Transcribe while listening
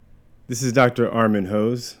This is Dr. Armin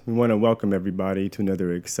Hose. We want to welcome everybody to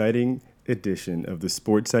another exciting edition of the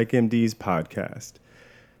Sports Psych MDs podcast.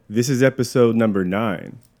 This is episode number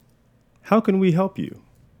 9. How can we help you?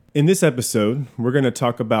 In this episode, we're going to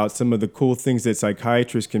talk about some of the cool things that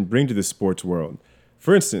psychiatrists can bring to the sports world.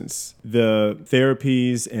 For instance, the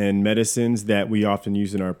therapies and medicines that we often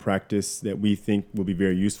use in our practice that we think will be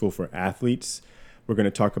very useful for athletes. We're going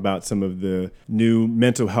to talk about some of the new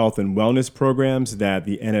mental health and wellness programs that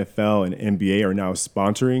the NFL and NBA are now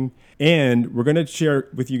sponsoring. And we're going to share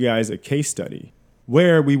with you guys a case study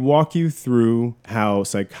where we walk you through how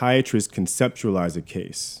psychiatrists conceptualize a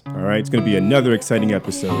case. All right, it's going to be another exciting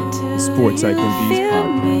episode of the Sports Psych MDs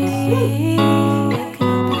podcast.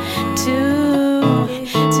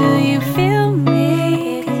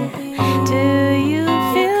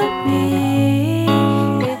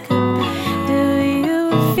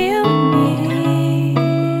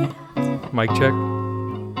 Mic check.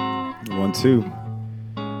 1, 2.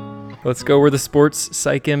 Let's go. We're the Sports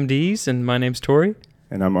Psych MDs, and my name's Tori.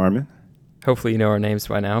 And I'm Armin. Hopefully you know our names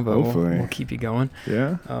by now, but we'll keep you going.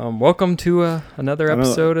 Yeah. Welcome to another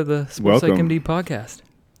episode of the Sports Psych MD podcast.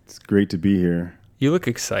 It's great to be here. You look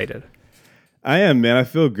excited. I am, man. I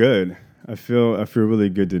feel good. I feel really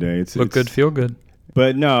good today. Good, feel good.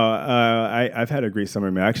 But no, I've had a great summer,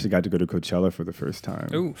 man. I actually got to go to Coachella for the first time.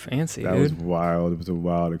 Ooh, fancy, that dude. Was wild. It was a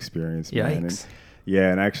wild experience, man. Yikes.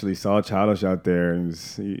 And I actually saw Childish out there, and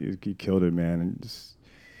he killed it, man. And just,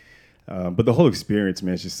 but the whole experience,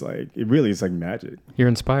 man, it's just like, it really is like magic. You're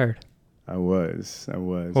inspired. I was.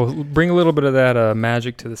 Well, bring a little bit of that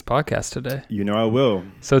magic to this podcast today. You know I will.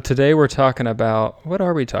 So today we're talking about, what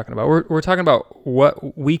are we talking about? We're talking about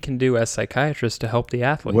what we can do as psychiatrists to help the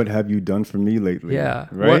athlete. What have you done for me lately? Yeah.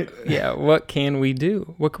 Right? What can we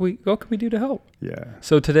do? What can we do to help? Yeah.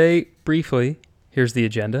 So today, briefly, here's the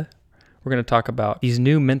agenda. We're going to talk about these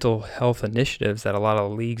new mental health initiatives that a lot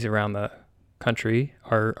of leagues around the country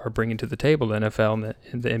are bringing to the table. The NFL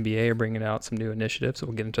and the NBA are bringing out some new initiatives, so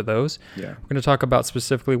we'll get into those. Yeah. We're going to talk about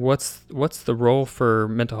specifically what's the role for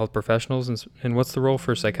mental health professionals and what's the role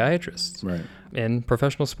for psychiatrists in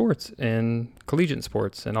professional sports and collegiate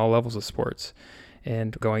sports and all levels of sports.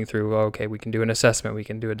 And going through, okay, we can do an assessment, we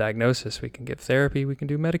can do a diagnosis, we can give therapy, we can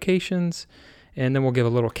do medications, and then we'll give a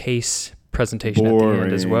little case presentation at the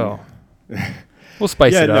end as well. We'll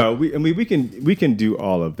spice it up. Yeah, no, we can do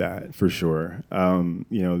all of that for sure.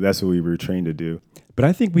 That's what we were trained to do. But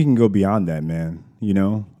I think we can go beyond that, man. You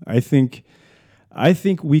know, I think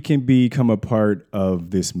we can become a part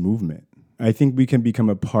of this movement. I think we can become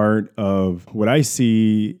a part of what I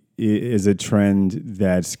see is a trend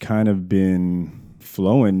that's kind of been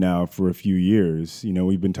flowing now for a few years. You know,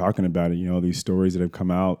 we've been talking about it, all these stories that have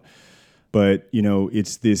come out. But,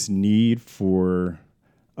 it's this need for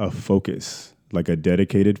a focus, like a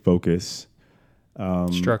dedicated focus.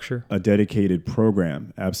 Structure. A dedicated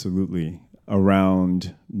program, absolutely,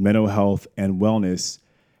 around mental health and wellness.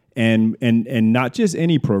 And not just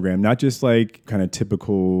any program, not just like kind of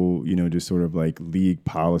typical, just sort of like league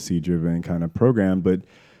policy driven kind of program, but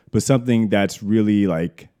something that's really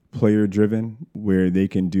like player driven, where they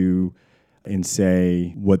can do and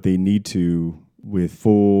say what they need to with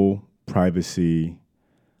full privacy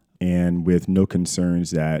and with no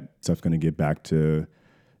concerns that stuff's going to get back to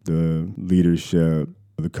the leadership,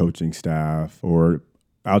 the coaching staff, or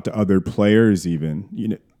out to other players even, you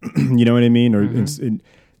know what I mean? Or and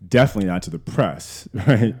definitely not to the press,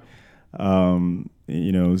 right? So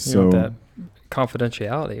that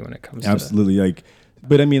confidentiality when it comes absolutely, to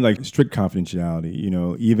but I mean, like strict confidentiality,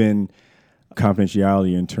 even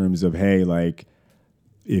confidentiality in terms of, hey, like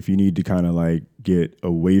if you need to kind of like get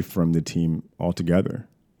away from the team altogether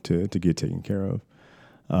to get taken care of,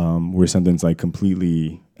 where something's like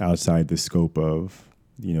completely outside the scope of,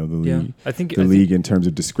 the league, league in terms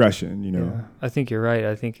of discretion, Yeah, I think you're right.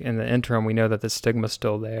 I think in the interim, we know that the stigma's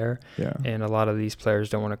still there. Yeah. And a lot of these players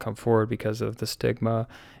don't want to come forward because of the stigma.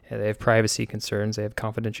 They have privacy concerns. They have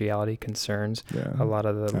confidentiality concerns. Yeah, a lot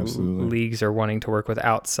of the leagues are wanting to work with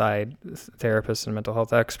outside therapists and mental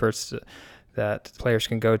health experts that players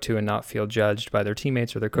can go to and not feel judged by their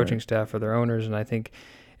teammates or their coaching staff or their owners. And I think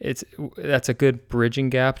that's a good bridging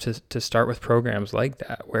gap to start with programs like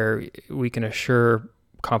that, where we can assure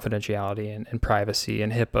confidentiality and privacy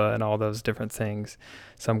and HIPAA and all those different things.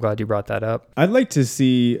 So I'm glad you brought that up. I'd like to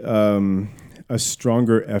see a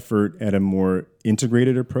stronger effort at a more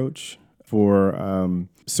integrated approach for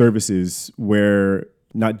services where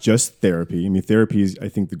not just therapy. I mean, therapy is, I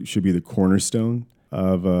think, should be the cornerstone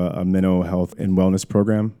of a mental health and wellness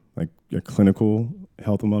program, like a clinical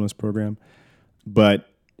health and wellness program. But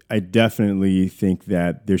I definitely think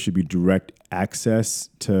that there should be direct access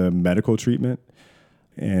to medical treatment.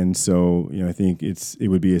 And so, I think it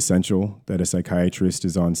would be essential that a psychiatrist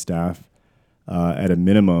is on staff, at a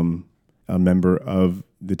minimum, a member of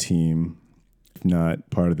the team, if not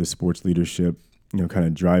part of the sports leadership, kind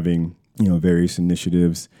of driving, various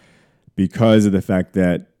initiatives, because of the fact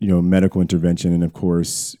that, medical intervention and, of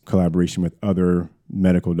course, collaboration with other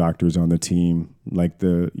medical doctors on the team, like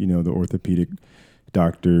the orthopedic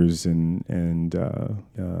doctors and internal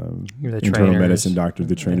medicine doctors,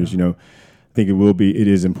 the trainers, I think it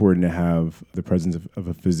is important to have the presence of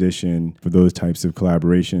a physician for those types of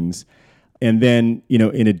collaborations. And then,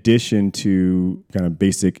 in addition to kind of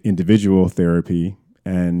basic individual therapy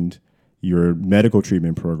and your medical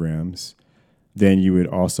treatment programs, then you would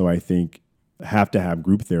also, I think, have to have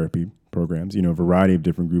group therapy programs, a variety of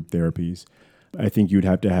different group therapies. I think you'd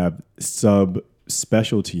have to have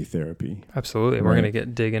subspecialty therapy. Absolutely. Right? We're going to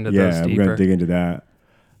dig into those deeper. Yeah, we're going to dig into that.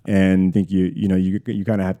 And I think you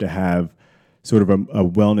kind of have to have sort of a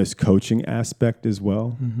wellness coaching aspect as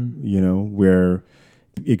well, where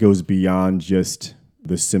it goes beyond just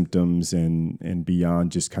the symptoms and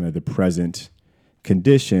beyond just kind of the present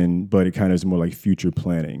condition, but it kind of is more like future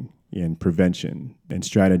planning and prevention and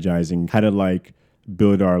strategizing how to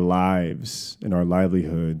build our lives and our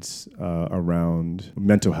livelihoods around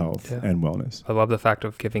mental health and wellness. I love the fact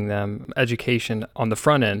of giving them education on the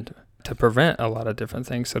front end to prevent a lot of different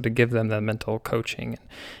things. So to give them the mental coaching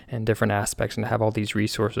and different aspects and have all these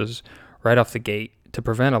resources right off the gate to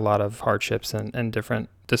prevent a lot of hardships and different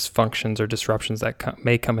dysfunctions or disruptions that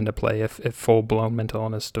may come into play if full-blown mental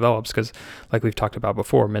illness develops. Because like we've talked about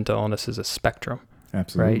before, mental illness is a spectrum.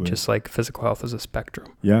 Absolutely. Right? Just like physical health is a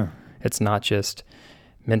spectrum. Yeah. It's not just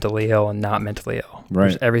mentally ill and not mentally ill. Right.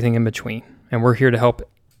 There's everything in between. And we're here to help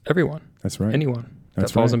everyone. That's right. Anyone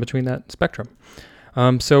That's that falls right. in between that spectrum.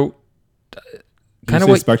 So kind of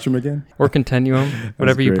what spectrum again? Or continuum,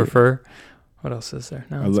 whatever you prefer. What else is there?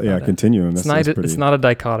 No, continuum. It's not a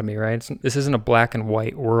dichotomy, right? This isn't a black and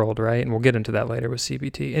white world, right? And we'll get into that later with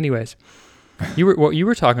CBT. Anyways, you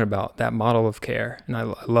were talking about that model of care, and I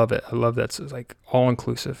love it. I love that. It's like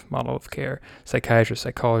all-inclusive model of care. Psychiatrists,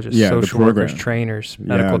 psychologists, social workers, trainers,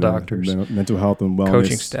 medical doctors, mental health and wellness,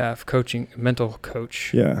 coaching staff, mental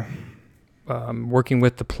coach. Yeah. Working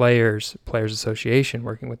with the players association,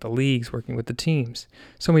 working with the leagues, working with the teams.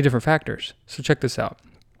 So many different factors. So check this out.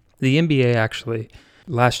 The NBA actually,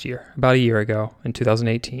 last year, about a year ago, in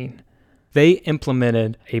 2018, they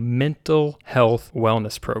implemented a mental health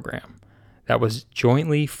wellness program that was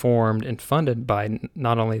jointly formed and funded by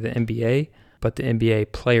not only the NBA, but the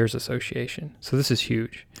NBA Players Association. So this is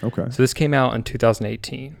huge. Okay. So this came out in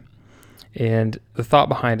 2018. And the thought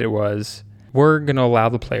behind it was, we're going to allow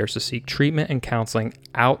the players to seek treatment and counseling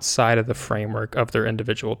outside of the framework of their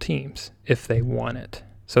individual teams if they want it.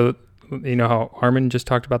 So you know how Armin just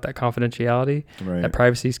talked about that confidentiality, right? That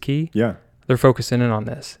privacy is key? Yeah. They're focusing in on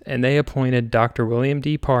this. And they appointed Dr. William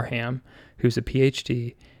D. Parham, who's a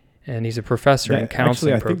PhD, and he's a professor in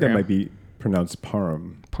counseling program. I think that might be pronounced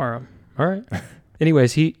Parham. Parham. All right.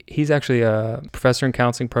 Anyways, he's actually a professor in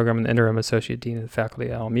counseling program and the interim associate dean of the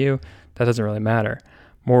faculty at LMU. That doesn't really matter.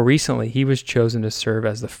 More recently, he was chosen to serve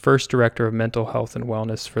as the first director of mental health and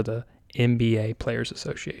wellness for the NBA Players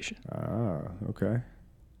Association. Ah, okay.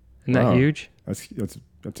 Isn't that huge? That's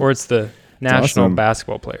or it's the National awesome.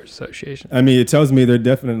 Basketball Players Association. I mean, it tells me they're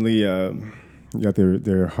definitely got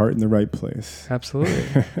their heart in the right place. Absolutely.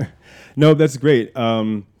 No, that's great.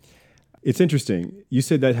 It's interesting. You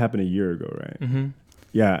said that happened a year ago, right? Mm-hmm.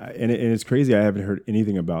 Yeah, and it's crazy. I haven't heard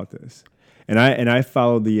anything about this. And I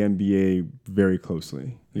follow the NBA very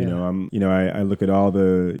closely. You know, I look at all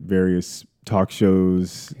the various talk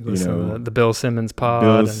shows. You know, the Bill Simmons pod.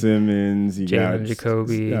 Bill Simmons. You Jalen got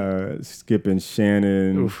Jacoby. Skip and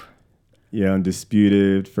Shannon. Oof. Yeah,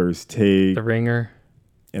 Undisputed, First Take. The Ringer.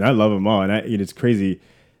 And I love them all. And it's crazy.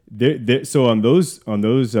 So on those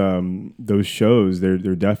shows, they're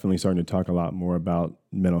definitely starting to talk a lot more about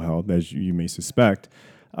mental health, as you may suspect.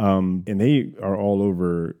 And they are all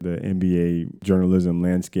over the NBA journalism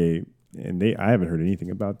landscape, and I haven't heard anything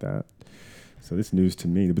about that. So this news to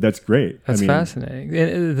me, but that's great. That's fascinating.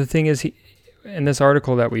 And the thing is, in this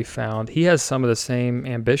article that we found, he has some of the same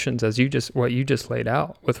ambitions as what you just laid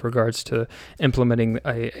out with regards to implementing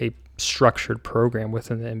a structured program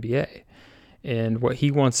within the NBA. And what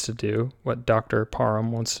he wants to do, what Dr.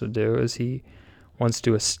 Parham wants to do, is he wants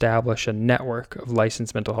to establish a network of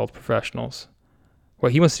licensed mental health professionals.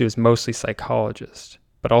 What he wants to do is mostly psychologists,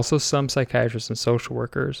 but also some psychiatrists and social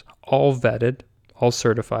workers, all vetted, all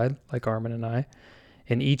certified, like Armin and I,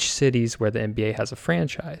 in each cities where the NBA has a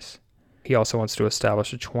franchise. He also wants to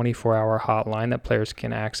establish a 24-hour hotline that players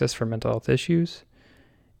can access for mental health issues.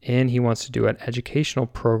 And he wants to do an educational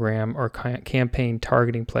program or campaign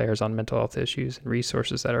targeting players on mental health issues and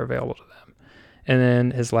resources that are available to them. And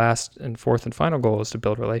then his last and fourth and final goal is to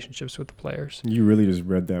build relationships with the players. You really just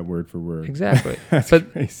read that word for word. Exactly. That's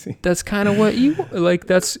but crazy. That's kind of what you like.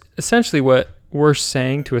 That's essentially what we're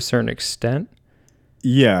saying to a certain extent.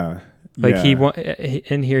 Yeah. Like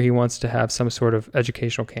in here, he wants to have some sort of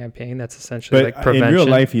educational campaign that's essentially like prevention. In real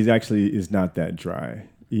life, he's actually is not that dry.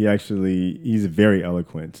 He's very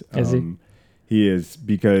eloquent. Is he? He is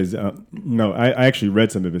because I actually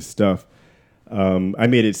read some of his stuff. I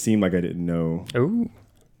made it seem like I didn't know. Ooh.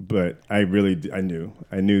 But I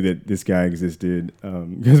knew that this guy existed.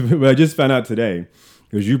 Because I just found out today,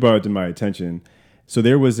 because you brought it to my attention. So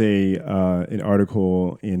there was an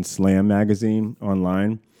article in Slam magazine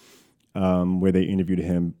online where they interviewed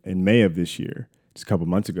him in May of this year, just a couple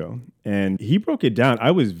months ago, and he broke it down.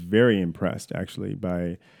 I was very impressed actually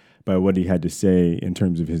by what he had to say in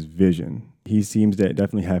terms of his vision. He seems to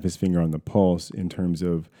definitely have his finger on the pulse in terms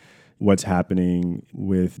of what's happening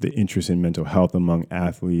with the interest in mental health among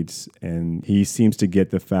athletes. And he seems to get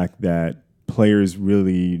the fact that players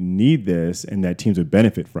really need this and that teams would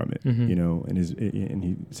benefit from it, and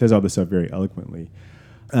he says all this stuff very eloquently.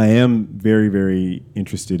 I am very, very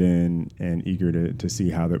interested in and eager to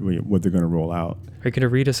see what they're going to roll out. Are you going to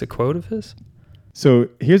read us a quote of his? So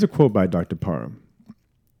here's a quote by Dr. Parham.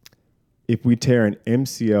 If we tear an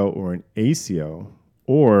MCL or an ACL,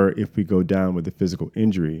 or if we go down with a physical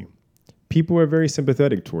injury, people are very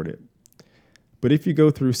sympathetic toward it. But if you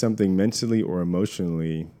go through something mentally or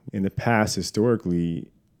emotionally, in the past, historically,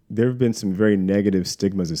 there have been some very negative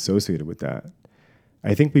stigmas associated with that.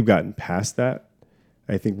 I think we've gotten past that.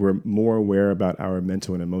 I think we're more aware about our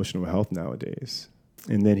mental and emotional health nowadays.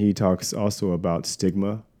 And then he talks also about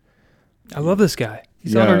stigma. I love this guy.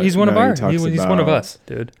 He's one of ours. He's one of us,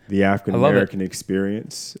 dude. The African American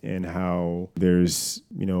experience and how there's,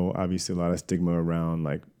 obviously a lot of stigma around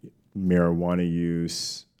like marijuana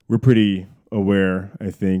use. We're pretty aware, I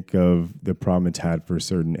think, of the problem it's had for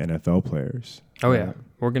certain NFL players. Oh, yeah.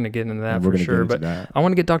 We're going to get into that for sure. But I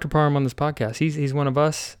want to get Dr. Parham on this podcast. He's one of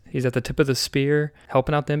us. He's at the tip of the spear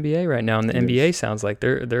helping out the NBA right now. And the NBA sounds like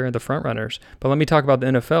they're the front runners. But let me talk about the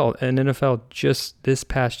NFL. And NFL just this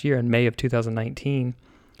past year in May of 2019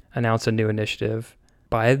 announced a new initiative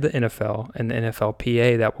by the NFL and the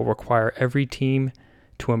NFLPA that will require every team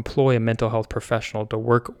to employ a mental health professional to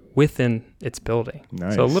work within its building.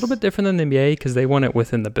 Nice. So a little bit different than the NBA because they want it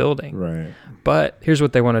within the building. Right. But here's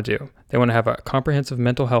what they want to do. They want to have a comprehensive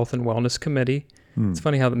mental health and wellness committee. It's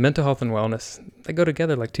funny how the mental health and wellness, they go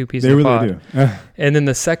together like two pieces of pot. They really do. And then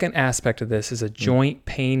the second aspect of this is a joint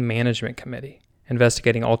pain management committee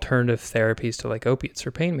investigating alternative therapies to like opiates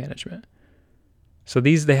for pain management. So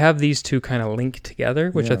they have these two kind of linked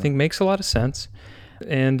together, which I think makes a lot of sense.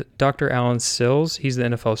 And Dr. Alan Sills, he's the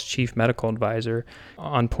NFL's chief medical advisor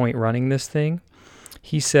on point running this thing.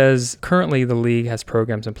 He says currently the league has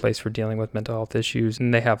programs in place for dealing with mental health issues,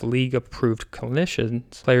 and they have league-approved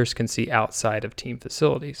clinicians players can see outside of team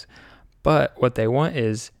facilities. But what they want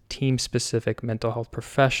is team-specific mental health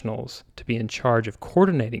professionals to be in charge of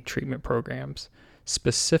coordinating treatment programs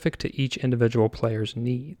specific to each individual player's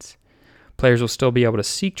needs. Players will still be able to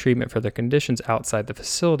seek treatment for their conditions outside the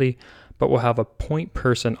facility, but will have a point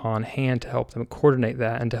person on hand to help them coordinate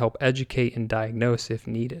that and to help educate and diagnose if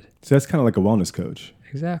needed. So that's kind of like a wellness coach.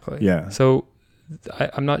 Exactly. Yeah. So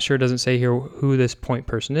I'm not sure, it doesn't say here who this point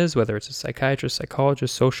person is, whether it's a psychiatrist,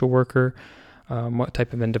 psychologist, social worker, what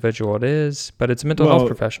type of individual it is, but it's a mental health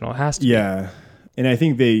professional. It has to be. Yeah. And I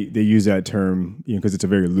think they use that term, because it's a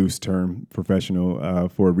very loose term, professional,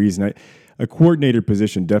 for a reason. A coordinator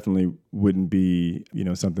position definitely wouldn't be,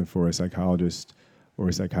 something for a psychologist or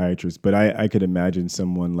a psychiatrist, but I could imagine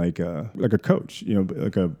someone like a coach,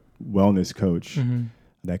 like a wellness coach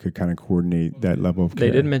that could kind of coordinate that level of care.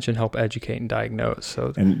 They did mention help educate and diagnose.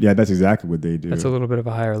 And yeah, that's exactly what they do. That's a little bit of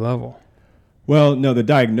a higher level. Well, no, the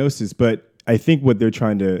diagnosis, but I think what they're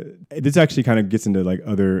trying to, this actually kind of gets into like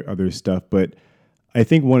other stuff, but I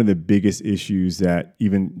think one of the biggest issues that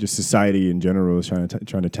even just society in general is trying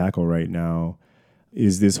to tackle right now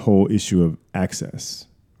is this whole issue of access,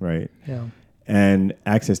 right? Yeah. And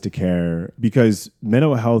access to care, because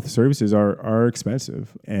mental health services are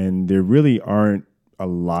expensive, and there really aren't a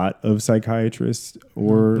lot of psychiatrists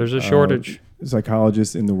or there's a shortage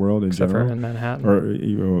psychologists in the world in general, except for in Manhattan or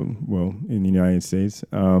in the United States.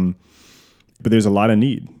 But there's a lot of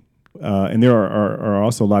need. And there are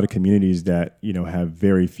also a lot of communities that, have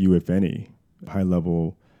very few, if any,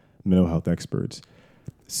 high-level mental health experts.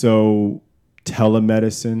 So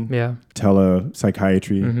telemedicine,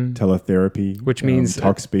 telepsychiatry, teletherapy, which means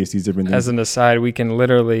Talkspace, these different things. As an aside, we can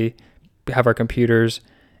literally have our computers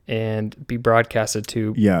and be broadcasted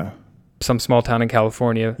to some small town in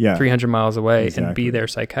California, 300 miles away, and be their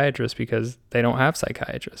psychiatrist because they don't have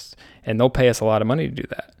psychiatrists, and they'll pay us a lot of money to do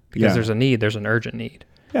that because there's an urgent need.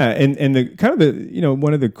 Yeah, and the kind of the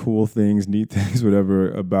one of the cool things, neat things,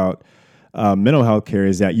 whatever about mental health care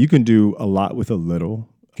is that you can do a lot with a little.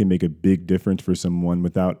 You can make a big difference for someone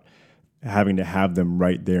without having to have them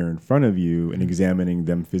right there in front of you and examining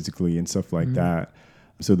them physically and stuff like that.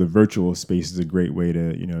 So the virtual space is a great way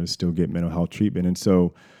to still get mental health treatment. And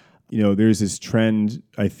so there's this trend,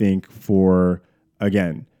 I think, for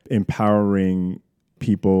again empowering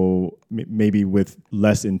people maybe with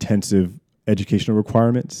less intensive educational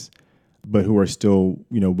requirements, but who are still,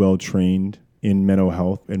 well trained in mental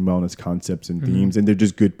health and wellness concepts and themes. And they're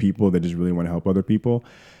just good people that just really want to help other people,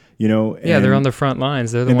 they're on the front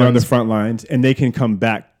lines. They're on the front lines, and they can come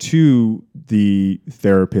back to the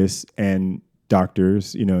therapists and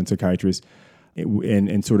doctors, and psychiatrists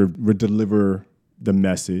and sort of deliver the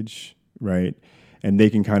message, right? And they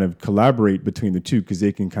can kind of collaborate between the two because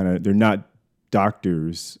they're not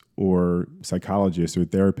doctors or psychologists or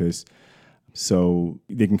therapists. So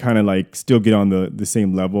they can kind of like still get on the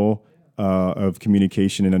same level of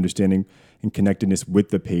communication and understanding and connectedness with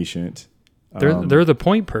the patient. They're the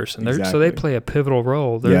point person. Exactly. So they play a pivotal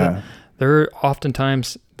role. They're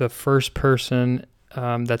oftentimes the first person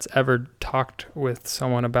that's ever talked with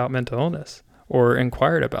someone about mental illness or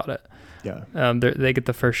inquired about it. Yeah. They get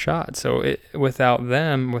the first shot. So without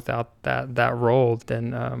them, without that role,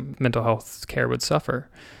 then mental health care would suffer.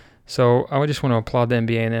 So I just want to applaud the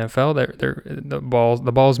NBA and the NFL.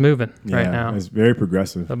 The ball's moving right now. It's very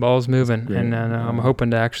progressive. The ball's moving, and I'm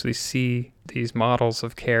hoping to actually see these models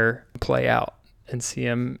of care play out and see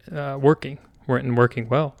them working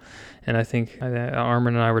well. And I think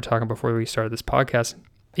Armin and I were talking before we started this podcast.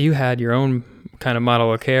 You had your own kind of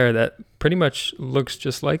model of care that pretty much looks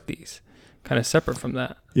just like these, kind of separate from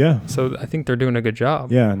that. Yeah. So I think they're doing a good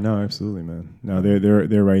job. Yeah. No, absolutely, man. No,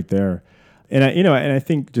 they're right there. And I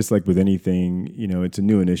think just like with anything, it's a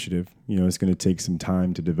new initiative. It's going to take some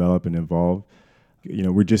time to develop and evolve.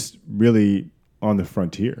 We're just really on the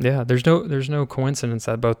frontier. Yeah, there's no coincidence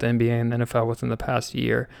that both the NBA and the NFL within the past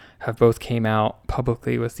year have both came out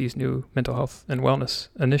publicly with these new mental health and wellness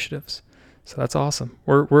initiatives. So that's awesome.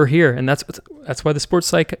 We're here, and that's why the Sports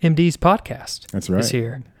Psych MDs podcast is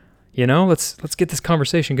here. Let's get this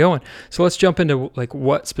conversation going. So let's jump into like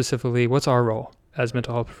what's our role as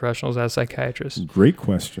mental health professionals, as psychiatrists? Great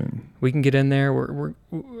question. We can get in there. We're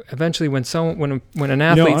eventually when an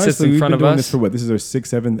athlete honestly, sits in front of us. We've been doing this for what? This is our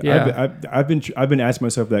 6th, 7th. Yeah. I've been asking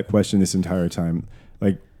myself that question this entire time.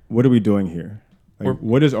 Like, what are we doing here? Like,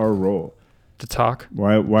 what is our role? To talk.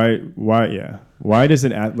 Why? Yeah. Why does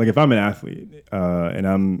like if I'm an athlete and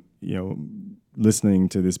I'm listening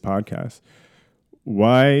to this podcast,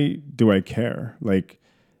 why do I care? Like,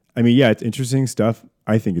 I mean, yeah, it's interesting stuff.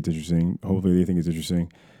 I think it's interesting. Hopefully they think it's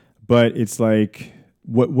interesting. But it's like,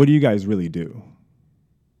 what do you guys really do?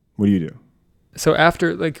 What do you do? So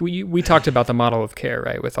after, like, we talked about the model of care,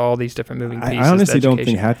 right? With all these different moving pieces. I honestly don't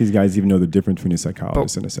think half these guys even know the difference between a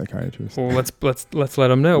psychologist and a psychiatrist. Well, let's let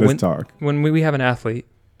them know. Let's talk. When we have an athlete,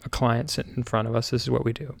 a client sitting in front of us, this is what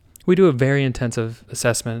we do. We do a very intensive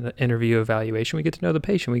assessment, interview, evaluation. We get to know the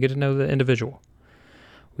patient. We get to know the individual.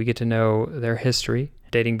 We get to know their history,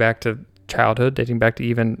 dating back to childhood, dating back to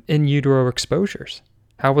even in utero exposures.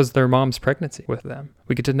 How was their mom's pregnancy with them?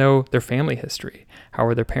 We get to know their family history. How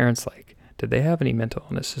were their parents like? Did they have any mental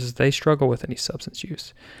illnesses? Did they struggle with any substance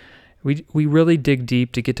use? We really dig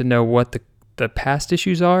deep to get to know what the past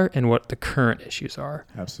issues are and what the current issues are.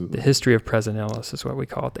 Absolutely. The history of present illness is what we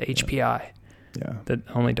call it, the HPI. Yeah. That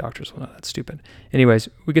only doctors will know. That's stupid. Anyways,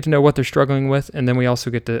 we get to know what they're struggling with, and then we also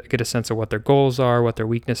get to get a sense of what their goals are, what their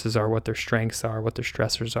weaknesses are, what their strengths are, what their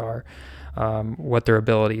stressors are, what their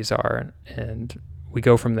abilities are, and we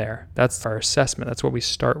go from there. That's our assessment. That's what we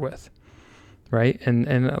start with, right? And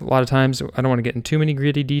a lot of times, I don't want to get in too many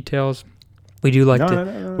gritty details. We do like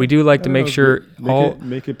to make sure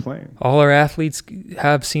make it plain. All our athletes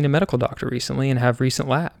have seen a medical doctor recently and have recent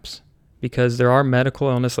labs. Because there are medical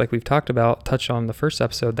illness, like we've talked about, touched on the first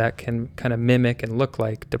episode, that can kind of mimic and look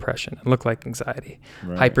like depression and look like anxiety.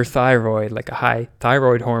 Right. Hyperthyroid, like a high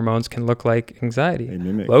thyroid hormones, can look like anxiety.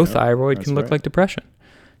 Low thyroid can look like depression.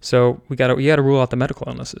 So we got to rule out the medical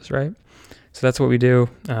illnesses, right? So that's what we do,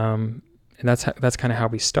 and that's kind of how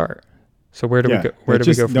we start. So where do we go? Where do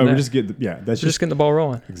we go from there? We're just getting the ball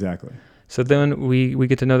rolling. Exactly. So then we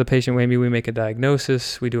get to know the patient. Maybe we make a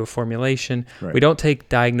diagnosis. We do a formulation. Right. We don't take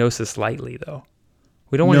diagnosis lightly, though.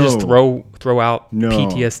 We don't want to just throw out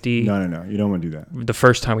PTSD. No. You don't want to do that. The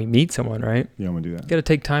first time we meet someone, right? You don't want to do that. You got to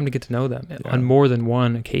take time to get to know them on more than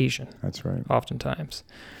one occasion. That's right. Oftentimes.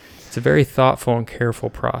 It's a very thoughtful and careful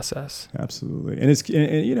process. Absolutely. And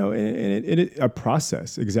it's, a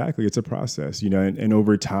process. Exactly. It's a process, and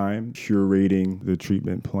over time, curating the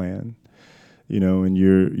treatment plan, and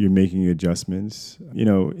you're making adjustments,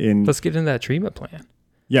 Let's get into that treatment plan.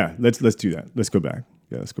 Yeah, let's do that. Let's go back.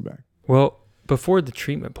 Yeah, let's go back. Well, before the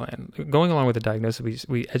treatment plan, going along with the diagnosis,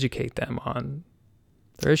 we educate them on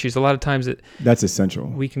their issues. A lot of times that's essential.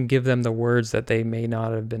 We can give them the words that they may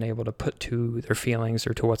not have been able to put to their feelings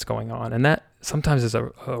or to what's going on. And that sometimes is a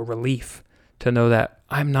relief to know that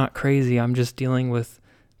I'm not crazy. I'm just dealing with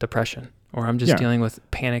depression, or I'm just dealing with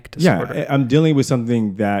panic disorder. Yeah, I'm dealing with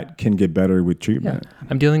something that can get better with treatment. Yeah.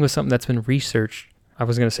 I'm dealing with something that's been researched. I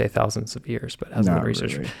was going to say thousands of years, but it hasn't been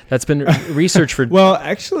researched. Really. That's been researched for... Well,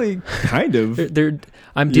 actually, kind of.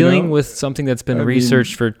 I'm dealing with something that's been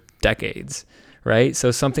researched for decades, right? So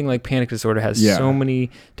something like panic disorder has so many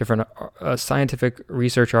different scientific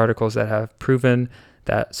research articles that have proven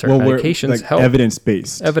that certain medications help.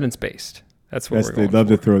 Evidence-based. Evidence-based. That's what we're going They love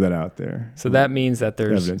to throw that out there. So that means that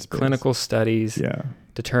there's clinical studies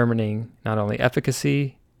determining not only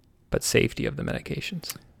efficacy, but safety of the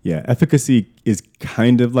medications. Yeah, efficacy is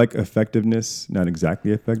kind of like effectiveness, not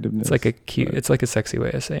exactly effectiveness. It's like a sexy way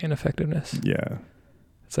of saying effectiveness. Yeah.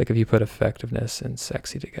 It's like if you put effectiveness and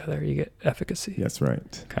sexy together, you get efficacy. That's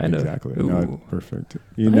right. Kind of. Exactly. No, perfect.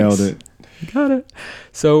 You nailed it. You got it.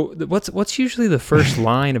 So what's usually the first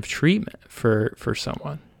line of treatment for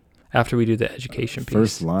someone after we do the education piece?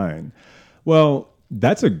 First line. Well,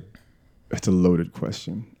 that's a loaded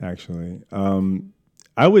question, actually.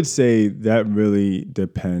 I would say that really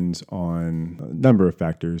depends on a number of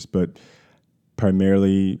factors, but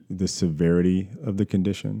primarily the severity of the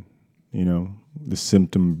condition, the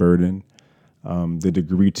symptom burden, the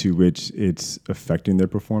degree to which it's affecting their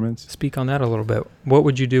performance. Speak on that a little bit. What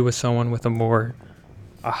would you do with someone with a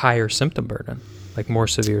higher symptom burden, like more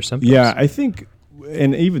severe symptoms? Yeah, I think,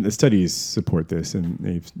 and even the studies support this, and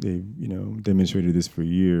they've demonstrated this for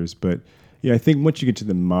years. But I think once you get to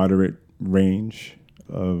the moderate range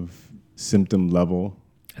of symptom level,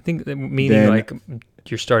 I think meaning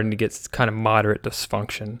you're starting to get kind of moderate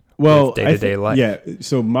dysfunction with day-to-day life. Yeah,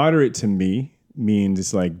 so moderate to me means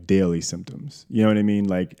it's like daily symptoms. You know what I mean?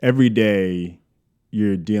 Like every day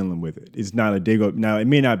you're dealing with it. It's not a day go. Now it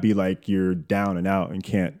may not be like you're down and out and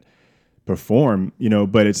can't perform,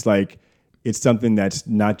 but it's like it's something that's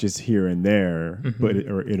not just here and there,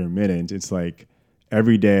 or intermittent. It's like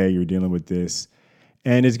every day you're dealing with this.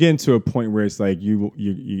 And it's getting to a point where it's like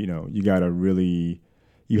you gotta really,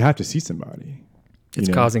 you have to see somebody. It's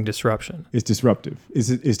causing disruption. It's disruptive.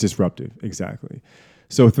 It's disruptive, exactly.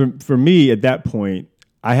 So for me at that point,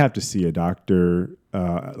 I have to see a doctor,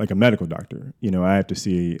 like a medical doctor. I have to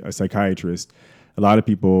see a psychiatrist. A lot of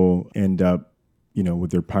people end up,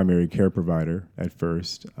 with their primary care provider at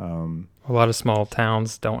first. A lot of small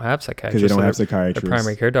towns don't have psychiatrists. Because they don't have psychiatrists. The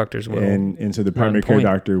primary care doctors will. And so the primary care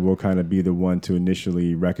doctor will kind of be the one to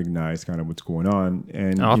initially recognize kind of what's going on.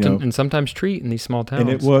 And often, and sometimes treat in these small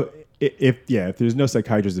towns. And if there's no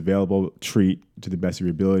psychiatrist available, treat to the best of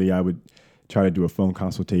your ability. I would try to do a phone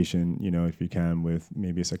consultation, if you can, with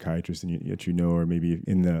maybe a psychiatrist that or maybe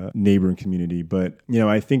in the neighboring community. But,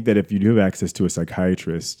 I think that if you do have access to a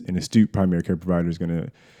psychiatrist, an astute primary care provider is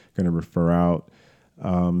going to refer out.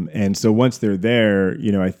 And so once they're there,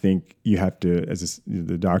 I think you have to, as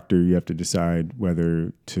the doctor, you have to decide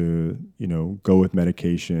whether to, go with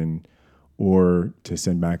medication or to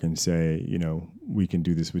send back and say, we can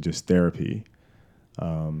do this with just therapy.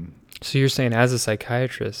 So you're saying as a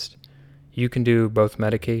psychiatrist, you can do both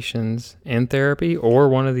medications and therapy, or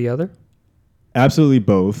one or the other? Absolutely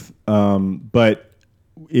both. But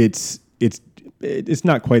it's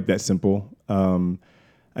not quite that simple.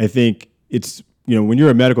 I think it's, when you're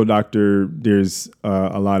a medical doctor, there's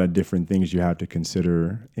a lot of different things you have to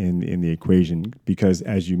consider in the equation, because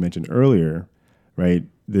as you mentioned earlier, right,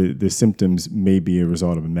 the symptoms may be a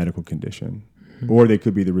result of a medical condition, or they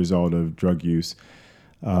could be the result of drug use,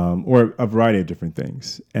 or a variety of different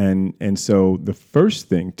things. And so the first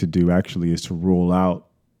thing to do actually is to rule out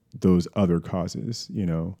those other causes,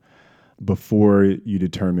 before you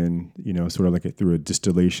determine, sort of like through a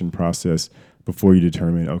distillation process, before you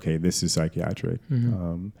determine, okay, this is psychiatric.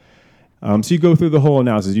 So you go through the whole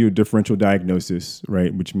analysis. You do a differential diagnosis,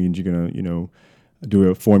 right, which means you're going to, do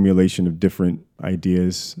a formulation of different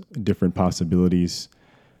ideas, different possibilities.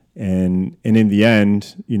 And in the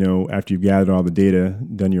end, after you've gathered all the data,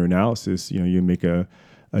 done your analysis, you make a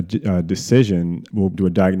decision. We'll do a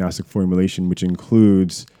diagnostic formulation, which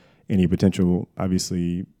includes any potential,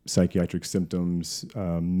 obviously, psychiatric symptoms,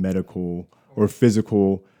 medical or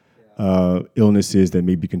physical illnesses that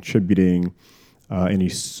may be contributing, any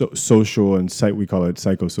social and we call it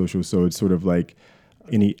psychosocial. So it's sort of like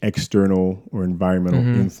any external or environmental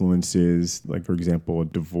influences, like, for example, a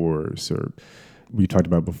divorce, or we talked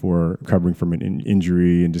about before, recovering from an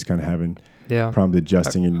injury and just kind of having problems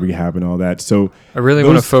adjusting and rehab and all that. So I really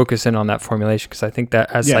want to focus in on that formulation, because I think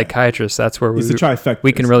that as psychiatrists, that's where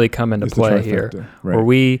we can really come into play here, right. Where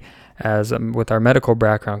we, as with our medical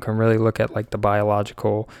background, can really look at like the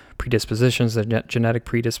biological predispositions, the genetic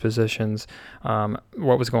predispositions,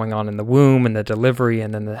 what was going on in the womb and the delivery,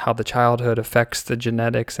 and then how the childhood affects the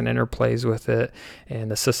genetics and interplays with it,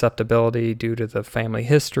 and the susceptibility due to the family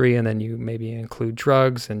history, and then you maybe include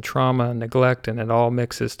drugs and trauma and neglect, and it all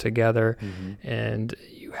mixes together, and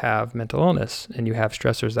you have mental illness, and you have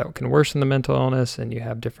stressors that can worsen the mental illness, and you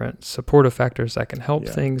have different supportive factors that can help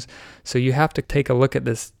things. So you have to take a look at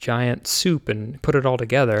this giant soup and put it all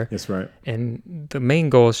together. That's right. And the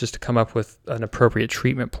main goal is just to come up with an appropriate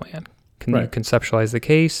treatment plan. You conceptualize the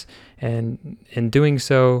case, and in doing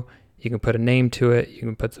so, you can put a name to it. You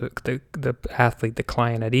can put the athlete, the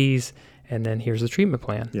client at ease, and then here's the treatment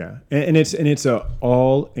plan. Yeah, and it's a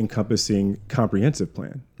all-encompassing, comprehensive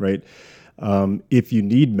plan, right? If you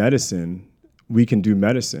need medicine, we can do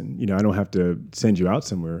medicine. I don't have to send you out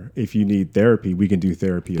somewhere. If you need therapy, we can do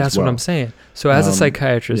therapy as well. That's what I'm saying. So as a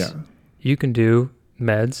psychiatrist, you can do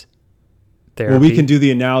meds, therapy. Well, we can do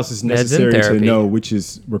the analysis necessary to know which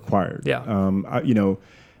is required. Yeah.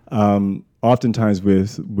 Oftentimes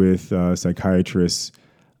with psychiatrists,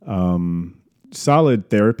 solid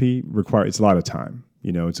therapy it's a lot of time.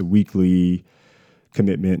 It's a weekly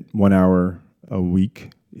commitment, 1 hour a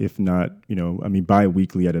week, if not,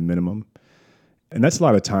 bi-weekly at a minimum. And that's a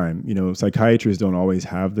lot of time. Psychiatrists don't always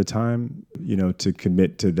have the time, to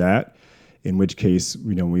commit to that, in which case,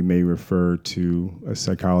 we may refer to a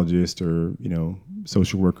psychologist or,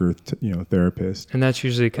 social worker, therapist. And that's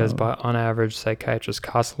usually because on average, psychiatrists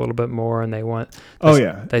cost a little bit more, and they want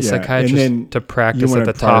psychiatrists to practice at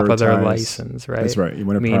the top of their license, right? That's right. You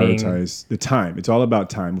want to prioritize the time. It's all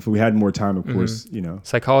about time. If we had more time, of course,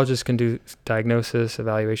 Psychologists can do diagnosis,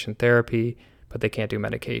 evaluation, therapy, but they can't do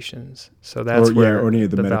medications. So that's where any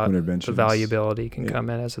of the medical interventions. The valuability can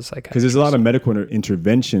come in as a psychiatrist. Because there's a lot of medical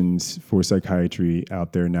interventions for psychiatry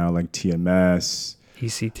out there now, like TMS,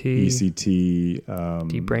 ECT,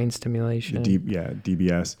 deep brain stimulation.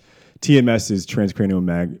 DBS. TMS is transcranial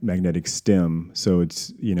magnetic stim. So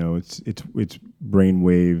it's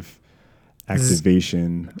brainwave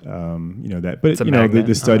activation, that. But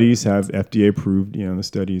the studies have FDA approved. The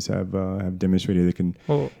studies have demonstrated it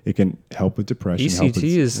can help with depression. ECT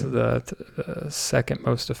is the second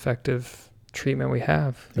most effective treatment we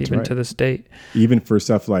have, to this date. Even for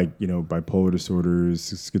stuff like bipolar disorders,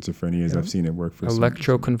 schizophrenia, I've seen it work for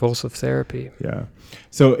electroconvulsive therapy. Yeah.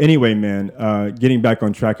 So anyway, man, getting back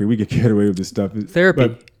on track here, we could get away with this stuff.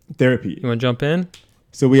 Therapy. You want to jump in?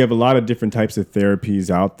 So we have a lot of different types of therapies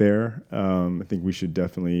out there. I think we should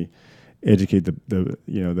definitely educate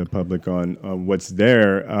the public on what's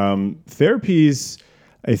there. Therapies,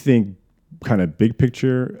 I think, kind of big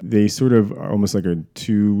picture, they sort of are almost like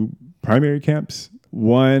two primary camps.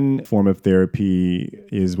 One form of therapy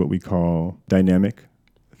is what we call dynamic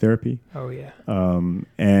therapy. Oh, yeah.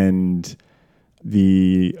 And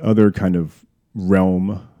the other kind of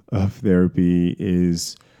realm of therapy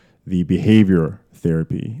is the behavior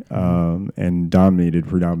therapy, and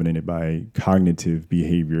predominated by cognitive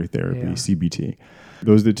behavior therapy, CBT.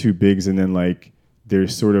 Those are the two bigs. And then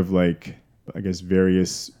there's sort of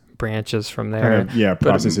various branches from there.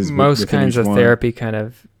 Processes. But most kinds of therapy kind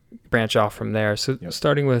of branch off from there. So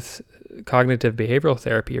starting with cognitive behavioral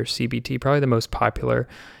therapy, or CBT, probably the most popular.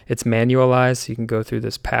 It's manualized, so you can go through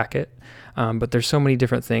this packet. But there's so many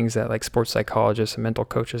different things that sports psychologists and mental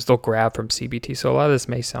coaches, they'll grab from CBT. So a lot of this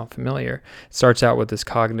may sound familiar. It starts out with this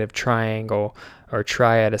cognitive triangle or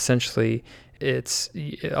triad. Essentially, it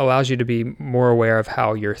allows you to be more aware of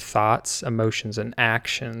how your thoughts, emotions, and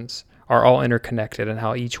actions are all interconnected, and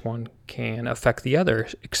how each one can affect the other,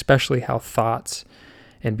 especially how thoughts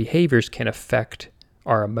and behaviors can affect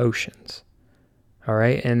our emotions. All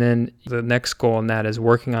right. And then the next goal in that is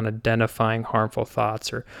working on identifying harmful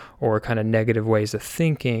thoughts or kind of negative ways of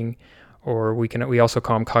thinking, or we also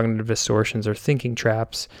call them cognitive distortions or thinking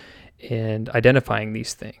traps, and identifying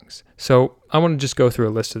these things. So I want to just go through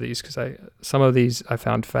a list of these, because some of these I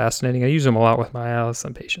found fascinating. I use them a lot with my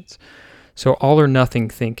ALSM patients. So all or nothing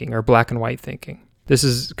thinking, or black and white thinking. This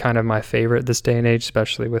is kind of my favorite this day and age,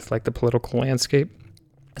 especially with like the political landscape.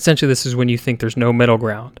 Essentially, this is when you think there's no middle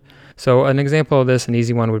ground. So an example of this, an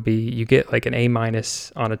easy one would be you get like an A-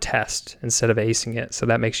 on a test instead of acing it. So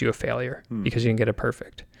that makes you a failure because you can get a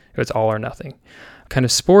perfect. It's all or nothing. Kind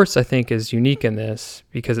of sports, I think, is unique in this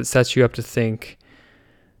because it sets you up to think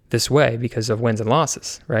this way because of wins and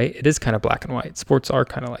losses, right? It is kind of black and white. Sports are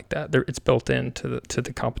kind of like that. It's built into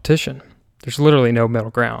the competition. There's literally no middle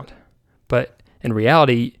ground. But in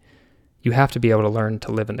reality, you have to be able to learn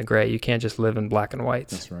to live in the gray. You can't just live in black and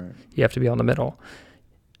whites. That's right. You have to be on the middle.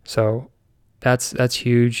 So that's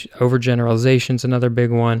huge. Overgeneralization's another big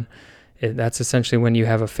one. That's essentially when you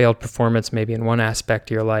have a failed performance maybe in one aspect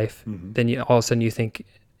of your life, then all of a sudden you think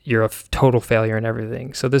you're a total failure in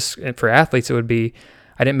everything. So this, for athletes, it would be,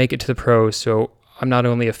 I didn't make it to the pros, so I'm not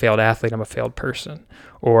only a failed athlete, I'm a failed person.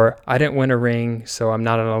 Or I didn't win a ring, so I'm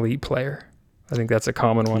not an elite player. I think that's a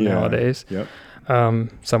common one nowadays. Yep.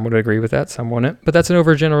 Some would agree with that, some wouldn't. But that's an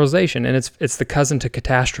overgeneralization, and it's the cousin to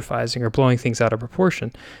catastrophizing or blowing things out of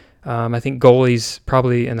proportion. I think goalies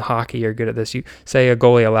probably in hockey are good at this. You say a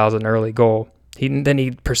goalie allows an early goal. Then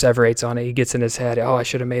he perseverates on it. He gets in his head, I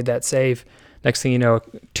should have made that save. Next thing you know,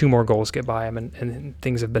 2 more goals get by him, and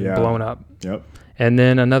things have been blown up. Yep. And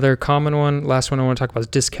then another common one, last one I want to talk about is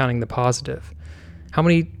discounting the positive. How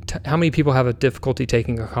many people have a difficulty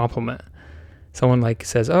taking a compliment? Someone like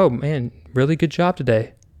says, "Oh man, really good job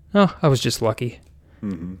today." "Oh, I was just lucky."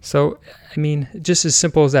 So, I mean, just as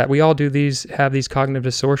simple as that. We all have these cognitive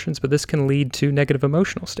distortions, but this can lead to negative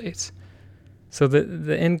emotional states. So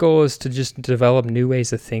the end goal is to just develop new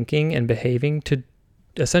ways of thinking and behaving to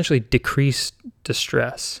essentially decrease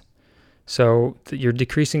distress. So you're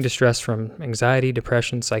decreasing distress from anxiety,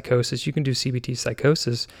 depression, psychosis. You can do CBT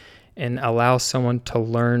psychosis and allow someone to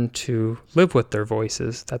learn to live with their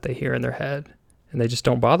voices that they hear in their head, and they just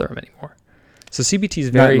don't bother them anymore. So CBT is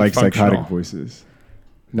very not like functional. psychotic voices,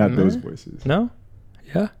 not those voices. No,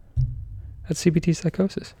 yeah, that's CBT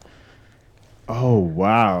psychosis. Oh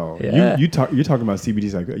wow! Yeah. You're talking about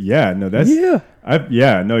CBT psychosis. Yeah, no, that's no,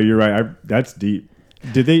 you're right. That's deep.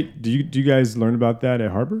 Do you guys learn about that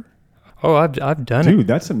at Harbor? Oh, I've done it. Dude,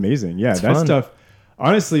 that's amazing. Yeah, that stuff.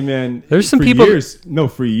 Honestly, man, there's some people.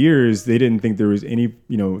 For years, they didn't think there was any.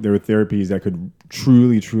 There were therapies that could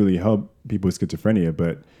truly help people with schizophrenia,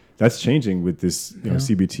 but that's changing with this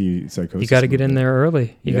CBT psychosis. You got to get in there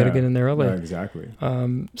early. Yeah, exactly.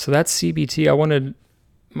 So that's CBT. I wanted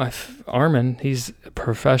Armin. He's a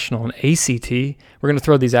professional in ACT. We're going to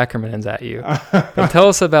throw these acronyms at you. But tell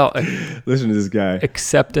us about listen to this guy.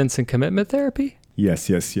 Acceptance and commitment therapy. Yes.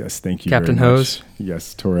 Thank you, Captain very Hose. much.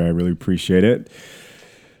 Yes, Tori, I really appreciate it.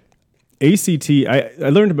 ACT. I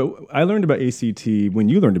learned about ACT when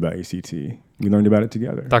you learned about ACT. We learned about it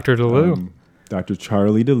together. Dr. DeLue. Dr.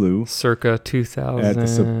 Charlie DeLue. Circa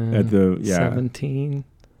 2017.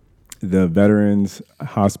 The Veterans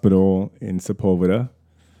Hospital in Sepulveda.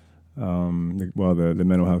 The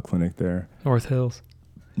mental health clinic there. North Hills.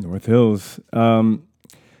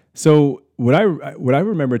 So what I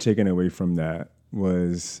remember taking away from that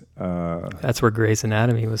was that's where Grey's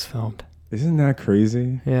Anatomy was filmed. Isn't that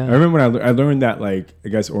crazy? Yeah. I remember when I learned that,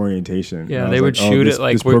 orientation. Yeah, they would shoot it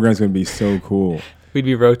like... This program's going to be so cool. We'd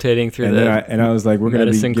be rotating through and I was like, we're going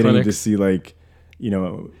to be getting clinics. to see,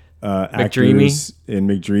 McDreamy. actors and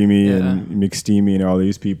McDreamy and McSteamy and all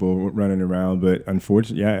these people running around. But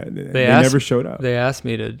unfortunately, they never showed up. They asked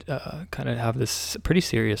me to kind of have this pretty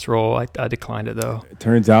serious role. I declined it, though. It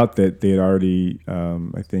turns out that they had already,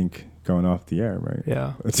 I think, gone off the air, right?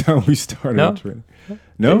 Yeah. That's how we started.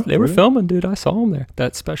 No? They were filming, dude. I saw them there.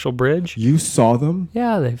 That special bridge. You saw them?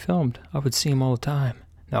 Yeah, they filmed. I would see them all the time.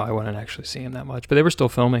 No, I wouldn't actually see them that much, but they were still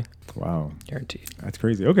filming. Wow. Guaranteed. That's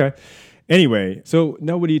crazy. Okay. Anyway, so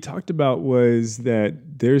what he talked about was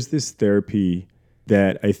that there's this therapy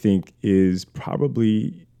that I think is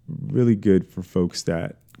probably really good for folks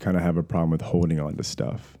that kind of have a problem with holding on to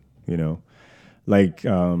stuff,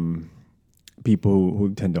 people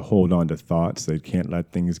who tend to hold on to thoughts. They can't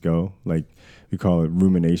let things go. Like we call it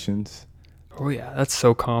ruminations. Oh yeah, that's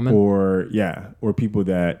so common. Or people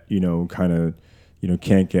that, kind of,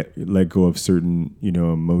 can't let go of certain,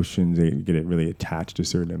 emotions. They get really attached to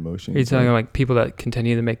certain emotions. Are you talking like people that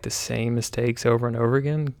continue to make the same mistakes over and over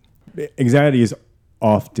again? Anxiety is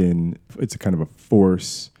often, it's a kind of a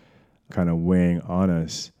force kind of weighing on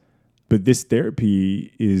us. But this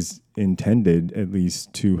therapy is intended at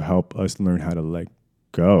least to help us learn how to let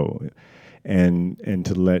go and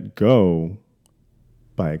to let go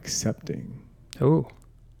by accepting. Oh.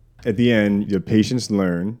 At the end, the patients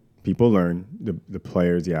learn, people learn, the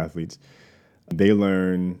players, the athletes, They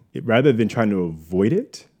learn, rather than trying to avoid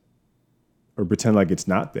it or pretend like it's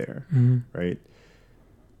not there, right?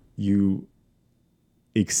 You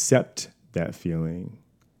accept that feeling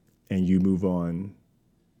and you move on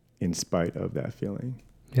in spite of that feeling.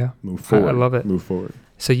 Yeah. Move forward. I love it. Move forward.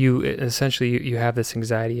 So you essentially, you have this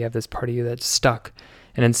anxiety, you have this part of you that's stuck.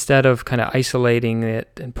 And instead of kind of isolating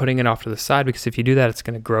it and putting it off to the side, because if you do that, it's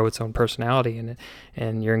going to grow its own personality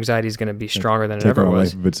and your anxiety is going to be stronger than it ever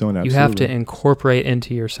was. Life of its own, absolutely. You have to incorporate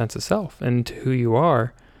into your sense of self, into who you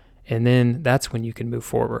are. And then that's when you can move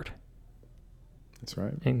forward. That's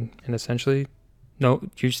right. And essentially, no,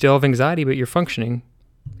 you still have anxiety, but your functioning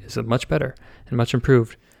is much better and much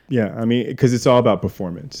improved. Yeah, I mean, because it's all about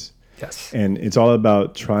performance. Yes. And it's all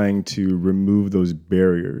about trying to remove those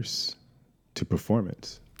barriers to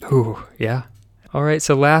performance. Ooh, yeah. All right,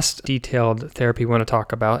 so last detailed therapy we want to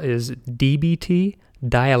talk about is DBT,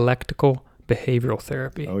 dialectical behavioral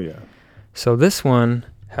therapy. Oh, yeah. So this one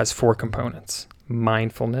has 4 components.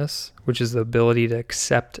 Mindfulness, which is the ability to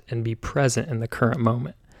accept and be present in the current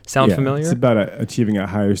moment. Sound familiar? It's about achieving a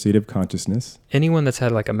higher state of consciousness. Anyone that's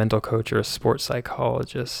had like a mental coach or a sports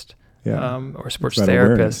psychologist or a sports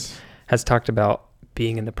therapist has talked about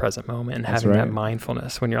being in the present moment and having that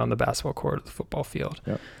mindfulness when you're on the basketball court or the football field.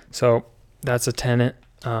 Yep. So that's a tenet.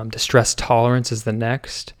 Distress tolerance is the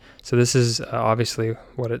next. So this is obviously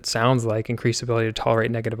what it sounds like, increased ability to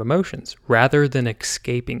tolerate negative emotions rather than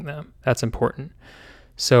escaping them. That's important.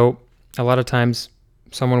 So a lot of times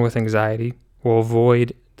someone with anxiety will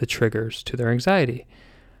avoid the triggers to their anxiety.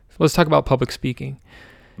 So let's talk about public speaking.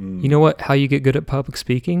 You know how you get good at public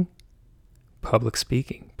speaking? Public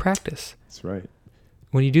speaking. Practice. That's right.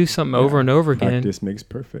 When you do something over and over again, practice makes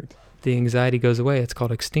perfect. The anxiety goes away. It's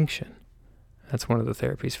called extinction. That's one of the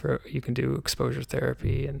therapies you can do exposure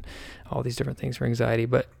therapy and all these different things for anxiety.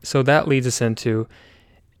 But so that leads us into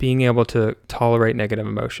being able to tolerate negative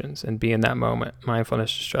emotions and be in that moment.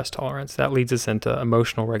 Mindfulness, distress tolerance. That leads us into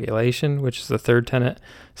emotional regulation, which is the third tenet.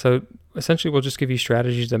 So essentially, we'll just give you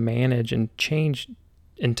strategies to manage and change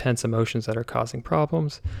intense emotions that are causing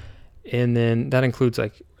problems. And then that includes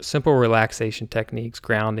like simple relaxation techniques,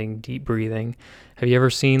 grounding, deep breathing. Have you ever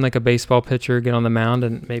seen like a baseball pitcher get on the mound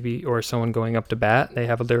and or someone going up to bat? They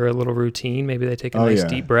have their little routine. Maybe they take a nice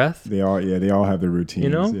deep breath. They all have their routines. You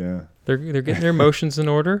know, they're getting their emotions in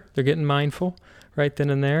order. They're getting mindful right then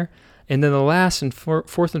and there. And then the last and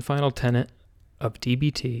fourth and final tenet of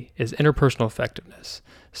DBT is interpersonal effectiveness.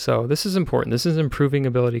 So this is important. This is improving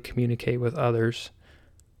ability to communicate with others.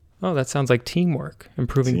 Oh, that sounds like teamwork,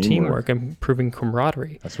 improving teamwork, improving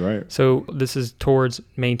camaraderie. That's right. So this is towards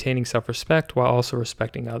maintaining self-respect while also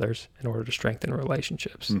respecting others in order to strengthen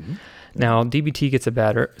relationships. Mm-hmm. Now,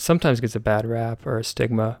 DBT sometimes gets a bad rap or a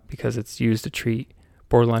stigma because it's used to treat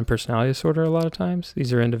borderline personality disorder a lot of times.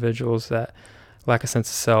 These are individuals that lack a sense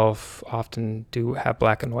of self, often do have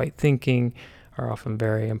black and white thinking, are often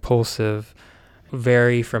very impulsive,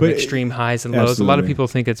 vary from extreme highs and lows. Absolutely. A lot of people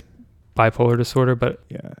think it's bipolar disorder, but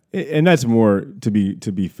and that's more, to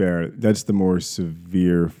be fair, that's the more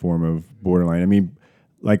severe form of borderline. I mean,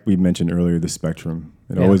 like we mentioned earlier, the spectrum.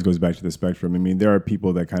 It always goes back to the spectrum. I mean, there are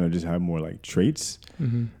people that kind of just have more like traits.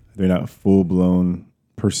 Mm-hmm. They're not full-blown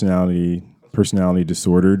personality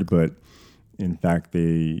disordered, but in fact,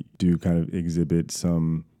 they do kind of exhibit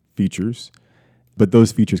some features. But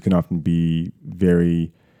those features can often be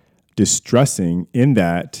very distressing in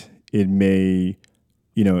that it may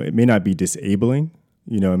not be disabling,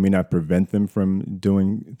 it may not prevent them from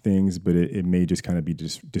doing things, but it may just kind of be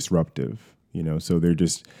disruptive, so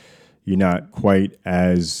you're not quite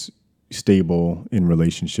as stable in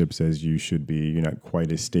relationships as you should be. You're not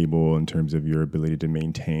quite as stable in terms of your ability to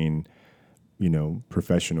maintain,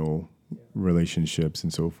 professional relationships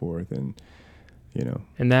and so forth. And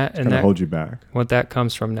that hold you back. What that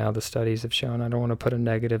comes from now, the studies have shown, I don't want to put a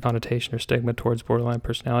negative connotation or stigma towards borderline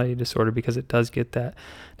personality disorder because it does get that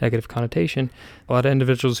negative connotation. A lot of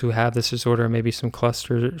individuals who have this disorder, maybe some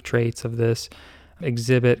cluster traits of this,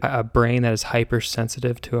 exhibit a brain that is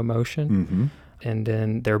hypersensitive to emotion. Mm-hmm. And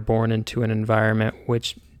then they're born into an environment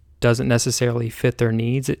which doesn't necessarily fit their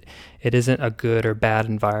needs. It isn't a good or bad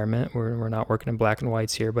environment. We're not working in black and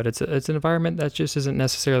whites here, but it's an environment that just isn't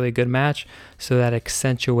necessarily a good match. So that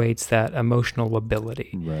accentuates that emotional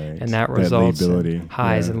lability, right? And that results in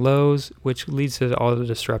highs and lows, which leads to all the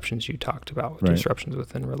disruptions you talked about: disruptions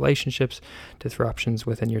within relationships, disruptions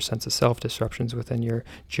within your sense of self, disruptions within your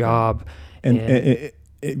job, and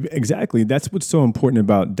exactly. That's what's so important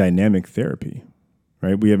about dynamic therapy.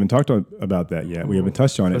 Right, we haven't talked about that yet. We haven't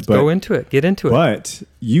touched on it. Let's go into it. Get into it. But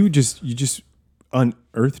you just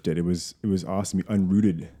unearthed it. It was awesome. You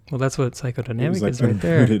unrooted. Well, that's what psychodynamic It was like is right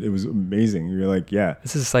there. It was amazing. You're like, yeah.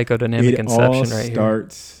 This is psychodynamic inception right here. It all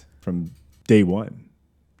starts from day one.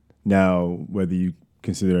 Now, whether you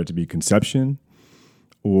consider it to be conception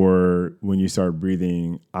or when you start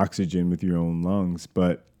breathing oxygen with your own lungs,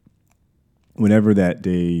 but whenever that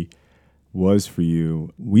day was for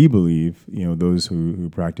you, we believe, those who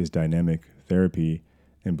practice dynamic therapy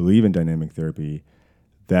and believe in dynamic therapy,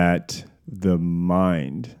 that the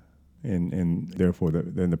mind and therefore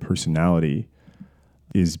the personality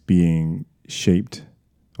is being shaped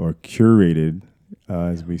or curated,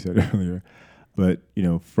 as we said earlier. But,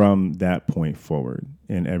 from that point forward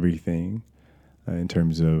and everything in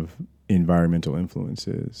terms of environmental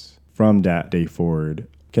influences from that day forward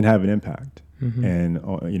can have an impact and,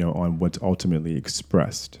 on what's ultimately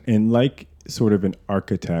expressed. And like sort of an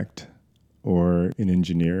architect or an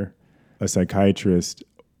engineer, a psychiatrist,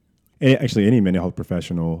 actually any mental health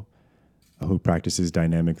professional who practices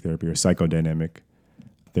dynamic therapy or psychodynamic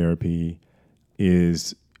therapy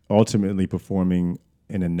is ultimately performing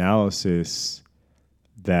an analysis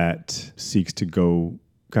that seeks to go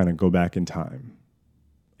back in time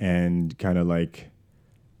and kind of like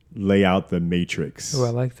lay out the matrix. Oh, I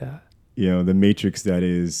like that. The matrix that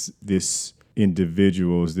is this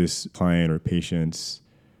individual's, this client or patient's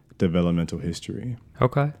developmental history.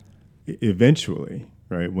 Okay. Eventually,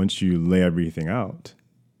 right, once you lay everything out,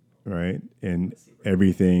 right, and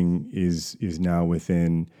everything is now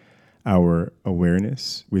within our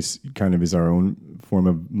awareness, which kind of is our own form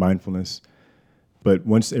of mindfulness. But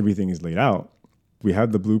once everything is laid out, we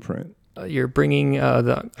have the blueprint. You're bringing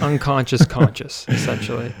the unconscious conscious,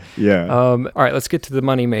 essentially. Yeah. All right, let's get to the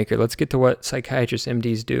moneymaker. Let's get to what psychiatrists,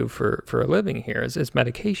 MDs do for a living here is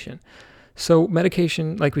medication. So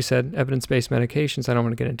medication, like we said, evidence-based medications, I don't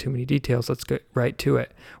want to get into too many details. Let's get right to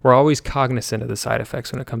it. We're always cognizant of the side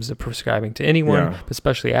effects when it comes to prescribing to anyone, but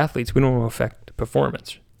especially athletes. We don't want to affect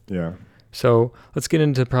performance. Yeah. So let's get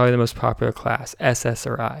into probably the most popular class,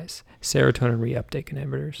 SSRIs, serotonin reuptake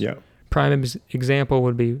inhibitors. Yeah. Prime example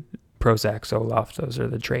would be Prozac, Zoloft. Those are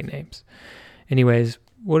the trade names. Anyways,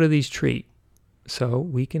 what do these treat? So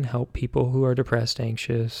we can help people who are depressed,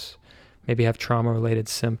 anxious, maybe have trauma-related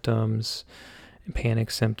symptoms,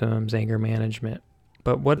 panic symptoms, anger management.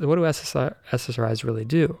 But what do SSRIs really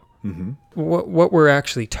do? Mm-hmm. What we're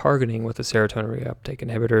actually targeting with the serotonin reuptake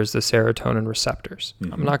inhibitor is the serotonin receptors.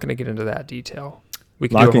 Mm-hmm. I'm not going to get into that detail. We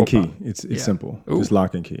can lock and key. It's simple. Ooh. Just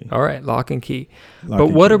lock and key. All right, lock and key. But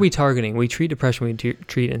what are we targeting? We treat depression, we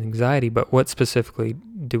treat anxiety, but what specifically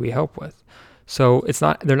do we help with? So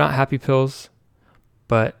they're not happy pills,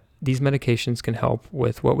 but these medications can help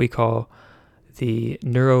with what we call the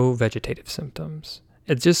neurovegetative symptoms.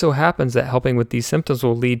 It just so happens that helping with these symptoms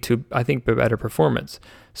will lead to, I think, better performance.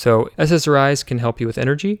 So SSRIs can help you with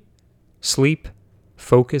energy, sleep,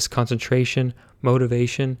 focus, concentration,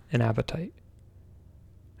 motivation, and appetite.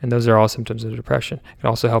 And those are all symptoms of depression. It can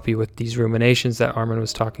also help you with these ruminations that Armin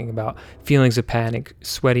was talking about, feelings of panic,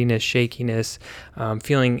 sweatiness, shakiness,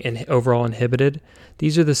 feeling overall inhibited.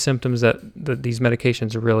 These are the symptoms that these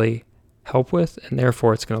medications really help with, and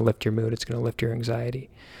therefore it's going to lift your mood, it's going to lift your anxiety.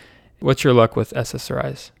 What's your luck with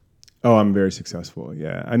SSRIs? Oh, I'm very successful,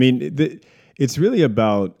 yeah. I mean, it's really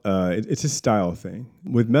about, it's a style thing.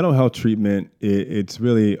 With mental health treatment, it's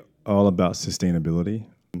really all about sustainability,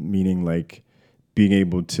 meaning like being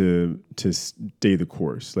able to stay the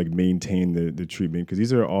course, like maintain the treatment, because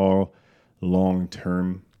these are all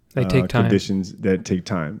long-term conditions that take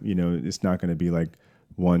time. It's not going to be like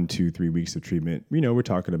 1, 2, 3 weeks of treatment. We're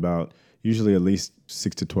talking about usually at least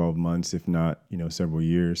 6 to 12 months, if not, several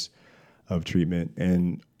years of treatment.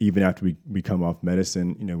 And even after we come off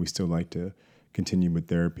medicine, we still like to continue with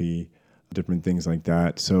therapy, different things like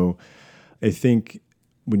that. So I think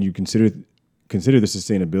when you consider the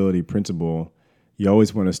sustainability principle, you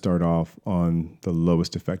always want to start off on the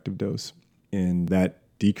lowest effective dose, and that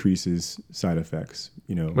decreases side effects,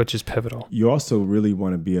 which is pivotal. You also really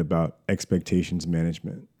want to be about expectations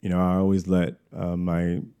management. I always let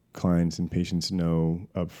my clients and patients know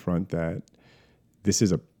up front that this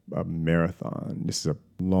is a marathon. This is a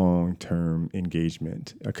long-term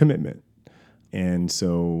engagement, a commitment. And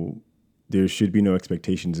so there should be no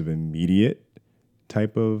expectations of immediate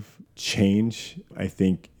type of change. I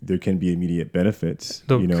think there can be immediate benefits.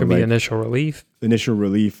 There could be initial relief. Initial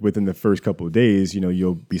relief within the first couple of days.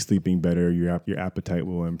 You'll be sleeping better. Your appetite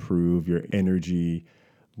will improve. Your energy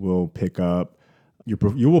will pick up. You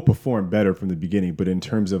will perform better from the beginning. But in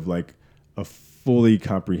terms of like a fully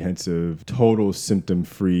comprehensive, total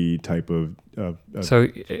symptom-free type of so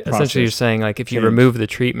essentially you're saying like if you remove the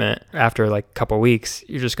treatment after like a couple of weeks,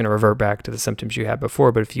 you're just going to revert back to the symptoms you had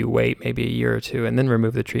before. But if you wait maybe a year or two and then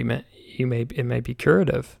remove the treatment, it may be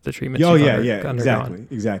curative, the treatment.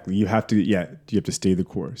 Exactly. You have to stay the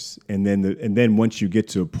course. And then once you get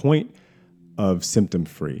to a point of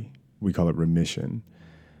symptom-free, we call it remission,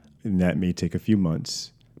 and that may take a few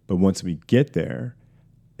months. But once we get there,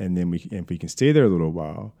 and then if we can stay there a little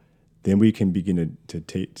while, then we can begin to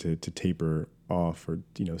taper off or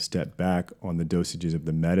step back on the dosages of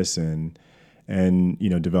the medicine, and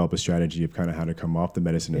develop a strategy of kind of how to come off the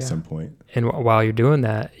medicine at some point. And while you're doing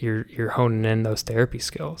that, you're honing in those therapy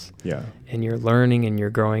skills. Yeah. And you're learning and you're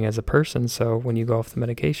growing as a person. So when you go off the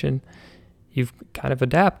medication, you've kind of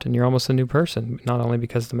adapt and you're almost a new person, not only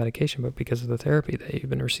because of the medication, but because of the therapy that you've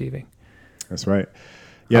been receiving. That's right.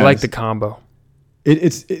 Yeah, I like the combo.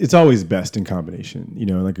 It's always best in combination.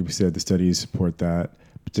 Like we said, the studies support that,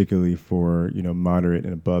 particularly for, moderate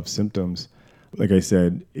and above symptoms. Like I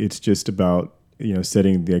said, it's just about,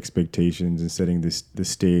 setting the expectations and setting the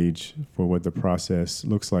stage for what the process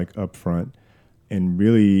looks like up front. And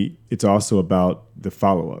really, it's also about the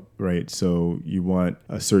follow-up, right? So you want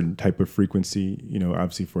a certain type of frequency,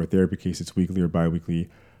 obviously for a therapy case, it's weekly or biweekly.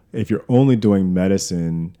 If you're only doing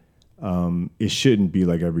medicine, it shouldn't be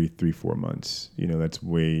like every 3-4 months.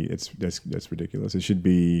 That's ridiculous. It should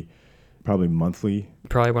be probably monthly. You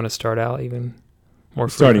probably want to start out even more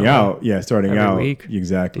starting out week,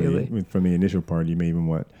 exactly. daily. From the initial part, you may even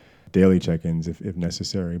want daily check-ins if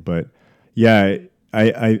necessary. But yeah,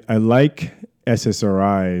 I like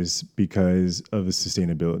SSRIs because of the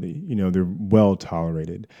sustainability. They're well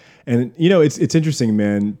tolerated, and it's interesting,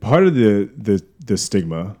 man. Part of the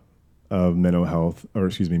stigma of mental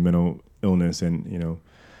illness, and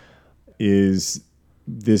is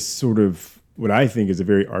this sort of what I think is a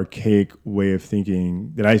very archaic way of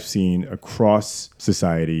thinking that I've seen across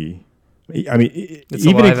society. I mean,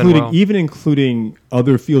 even including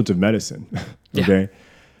other fields of medicine. Okay.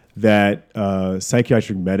 That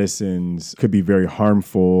psychiatric medicines could be very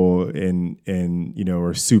harmful and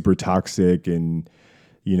are super toxic, and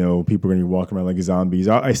people are going to be walking around like zombies.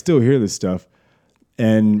 I still hear this stuff,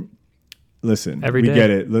 and listen, we get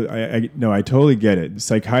it. I totally get it.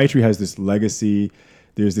 Psychiatry has this legacy.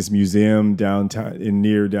 There's this museum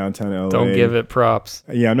near downtown LA. Don't give it props.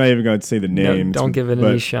 Yeah, I'm not even going to say the names. Don't give it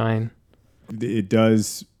any shine. It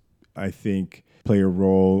does, I think, play a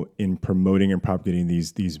role in promoting and propagating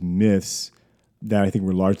these myths that I think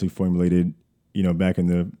were largely formulated, back in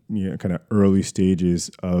the kind of early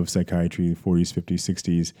stages of psychiatry, 40s, 50s,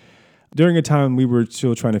 60s, during a time we were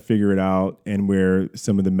still trying to figure it out, and where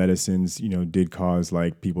some of the medicines, did cause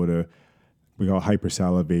like people to, we call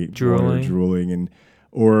hypersalivate, drooling,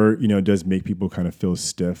 or does make people kind of feel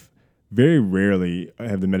stiff. Very rarely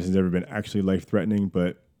have the medicines ever been actually life-threatening,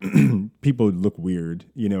 but people look weird,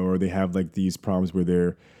 or they have like these problems where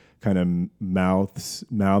their kind of mouths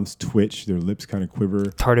twitch, their lips kind of quiver.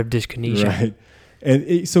 Tardive dyskinesia. Right.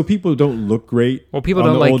 And so people don't look great. Well, people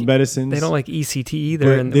don't like old medicines. They don't like ECT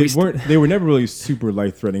either. And they were never really super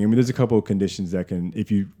life-threatening. I mean, there's a couple of conditions that can,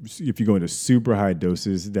 if you go into super high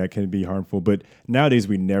doses, that can be harmful. But nowadays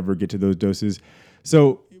we never get to those doses.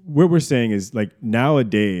 So what we're saying is, like,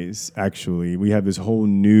 nowadays, actually, we have this whole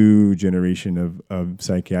new generation of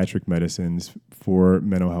psychiatric medicines for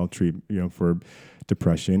mental health treatment, for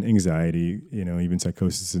depression, anxiety, even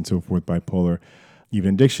psychosis and so forth, bipolar,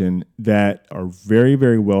 even addiction, that are very,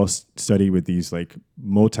 very well studied with these like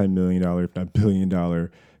multi-million-dollar, if not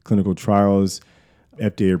billion-dollar clinical trials,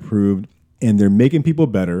 FDA approved, and they're making people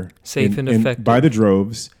better, safe and effective by the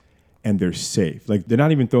droves. And they're safe. Like, they're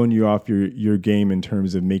not even throwing you off your game in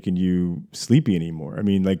terms of making you sleepy anymore. I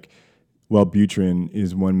mean, like, Wellbutrin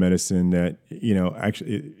is one medicine that,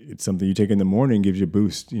 actually it's something you take in the morning, gives you a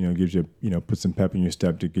boost, gives you, put some pep in your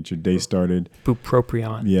step to get your day started.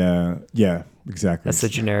 Bupropion. Yeah, exactly. That's the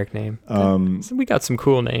generic name. So we got some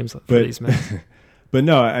cool names for these medicines. But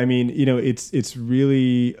no, I mean, it's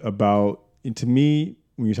really about, to me,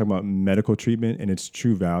 when you're talking about medical treatment and its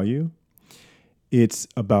true value, it's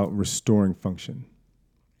about restoring function.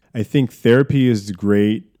 I think therapy is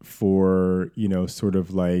great for, sort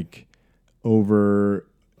of like over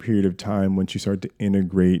a period of time, once you start to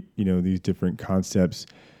integrate, these different concepts.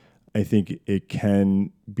 I think it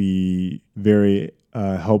can be very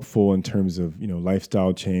helpful in terms of,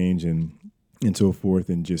 lifestyle change and so forth,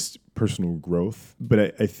 and just personal growth.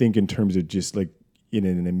 But I think in terms of just like in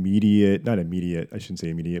an I shouldn't say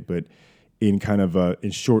immediate, but in kind of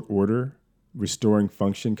in short order, restoring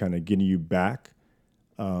function, kind of getting you back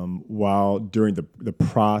while during the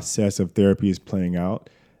process of therapy is playing out,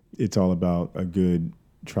 it's all about a good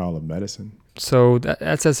trial of medicine. So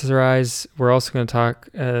that's SSRIs. We're also going to talk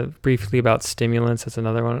briefly about stimulants. That's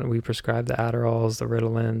another one. We prescribe the Adderalls, the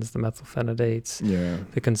Ritalins, the methylphenidates,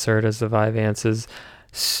 the Concertas, the Vyvances.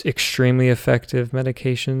 Extremely effective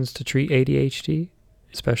medications to treat ADHD,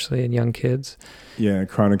 especially in young kids. Yeah,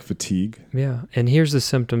 chronic fatigue. Yeah, and here's the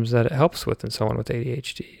symptoms that it helps with in someone with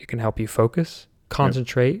ADHD. It can help you focus,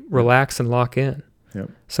 concentrate, relax, and lock in. Yep.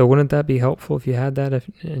 So wouldn't that be helpful if you had that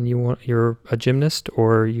and you're a gymnast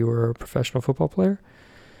or you're a professional football player?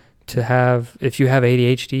 To have, if you have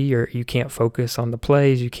ADHD or you can't focus on the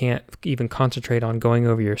plays, you can't even concentrate on going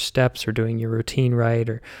over your steps or doing your routine right,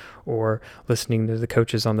 or listening to the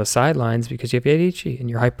coaches on the sidelines because you have ADHD and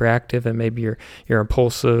you're hyperactive and maybe you're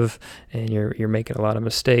impulsive and you're making a lot of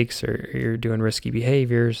mistakes or you're doing risky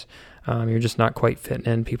behaviors. You're just not quite fitting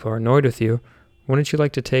in. People are annoyed with you. Wouldn't you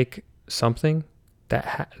like to take something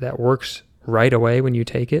that works right away when you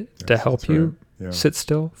take it to help you sit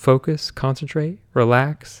still, focus, concentrate,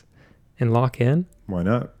 relax, and lock in? Why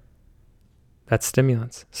not? That's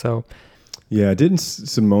stimulants. So, yeah, didn't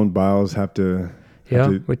Simone Biles have to?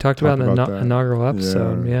 We talked about in the inaugural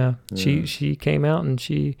episode. Yeah. She came out and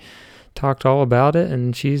she talked all about it,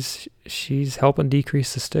 and she's helping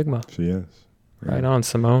decrease the stigma. She is. Yeah. Right on,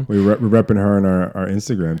 Simone. We're repping her on our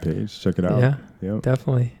Instagram page. Check it out. Yeah,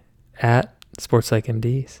 definitely. At Sports Psych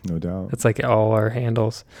MDs. No doubt. That's like all our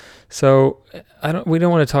handles. So we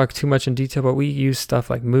don't want to talk too much in detail, but we use stuff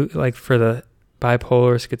like for the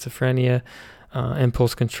bipolar, schizophrenia,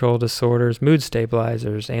 impulse control disorders, mood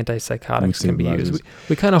stabilizers, antipsychotics can be used.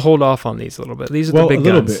 We kind of hold off on these a little bit. These are the big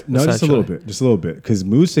guns. Bit. No, just a little bit. Because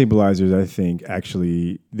mood stabilizers, I think,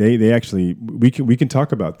 actually, we can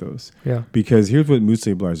talk about those. Yeah. Because here's what mood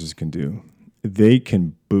stabilizers can do. They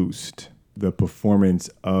can boost the performance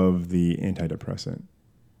of the antidepressant.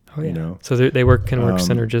 Oh, yeah. So they can work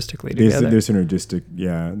synergistically together. They're synergistic,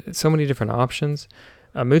 yeah. So many different options.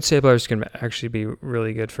 Mood stabilizers can actually be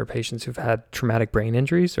really good for patients who've had traumatic brain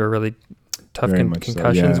injuries or really tough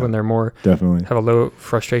concussions when they're more definitely have a low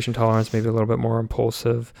frustration tolerance, maybe a little bit more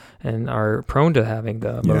impulsive, and are prone to having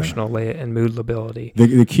the emotional and mood lability.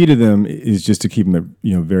 The key to them is just to keep them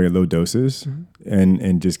at very low doses,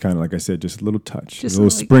 and just kind of, like I said, just a little touch, just a little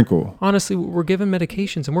sprinkle. Honestly, we're giving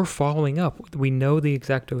medications and we're following up. We know the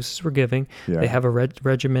exact doses we're giving. Yeah. They have a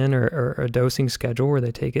regimen or a dosing schedule where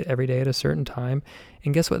they take it every day at a certain time.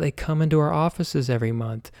 And guess what? They come into our offices every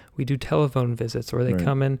month. We do telephone visits, or they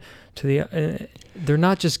come in to the. They're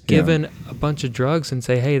not just given a bunch of drugs and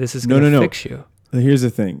say, "Hey, this is going to fix you." Here's the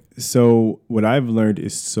thing. So what I've learned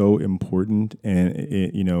is so important, and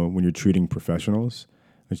when you're treating professionals,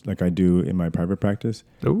 like I do in my private practice.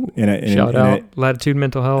 Ooh! Shout out Latitude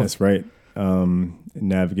Mental Health. That's right.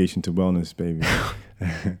 Navigation to wellness, baby.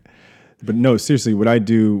 But no, seriously, what I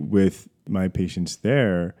do with my patients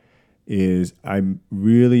there is I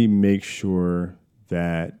really make sure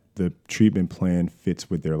that the treatment plan fits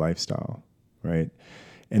with their lifestyle, right?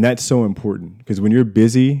 And that's so important because when you're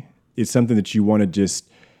busy, it's something that you want to just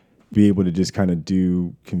be able to just kind of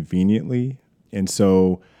do conveniently. And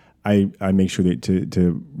so I make sure that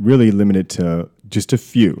to really limit it to just as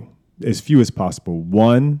few as possible.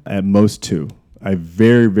 1, at most 2. I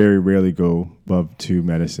very, very rarely go above 2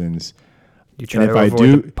 medicines. You try to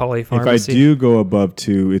avoid polypharmacy. If I do go above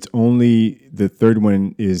 2, it's only the third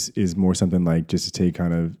one is more something like just to take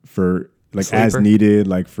kind of for like sleeper. As needed,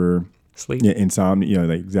 like for sleep, insomnia,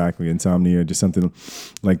 like exactly insomnia, just something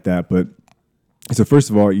like that. But so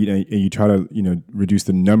first of all, you try to reduce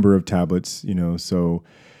the number of tablets, so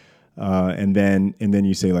and then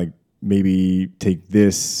you say like maybe take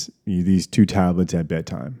these 2 tablets at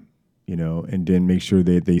bedtime, and then make sure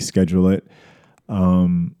that they schedule it.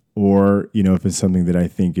 Or, if it's something that I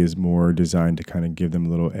think is more designed to kind of give them a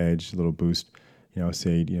little edge, a little boost,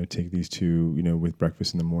 say, take these 2, with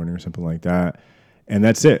breakfast in the morning or something like that. And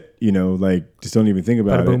that's it, just don't even think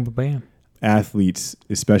about it. Bam. Athletes,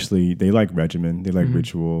 especially, they like regimen, they like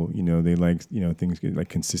ritual, they like, things like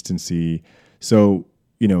consistency. So,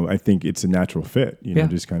 I think it's a natural fit,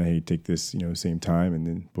 just kind of, hey, take this, same time and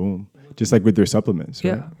then boom. Just like with their supplements.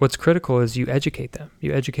 Yeah. Right? What's critical is you educate them.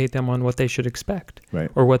 You educate them on what they should expect.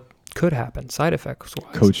 Right. Or what could happen side effects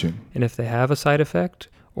wise. Coaching. And if they have a side effect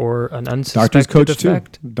or an unsuspected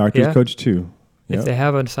effect. Doctors coach too. Yep. If they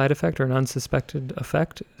have a side effect or an unsuspected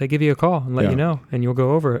effect, they give you a call and let you know, and you'll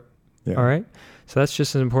go over it. Yeah. All right. So that's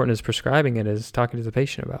just as important as prescribing it as talking to the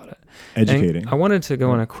patient about it. Educating. And I wanted to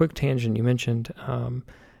go on a quick tangent. You mentioned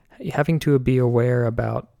having to be aware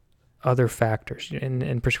about other factors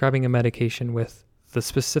and prescribing a medication with the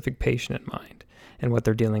specific patient in mind. and what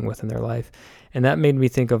they're dealing with in their life. And that made me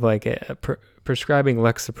think of like prescribing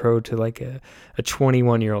Lexapro to like a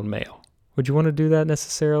 21-year-old male. Would you want to do that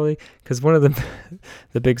necessarily? Because one of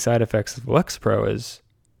the big side effects of Lexapro is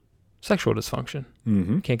sexual dysfunction.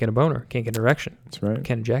 Mm-hmm. Can't get a boner, can't get an erection. That's right.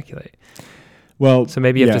 Can't ejaculate. Well, so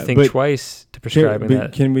maybe you have to think twice to prescribing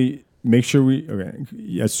that. Can we make sure okay,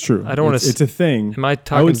 that's true. I don't want to. It's a thing. Am I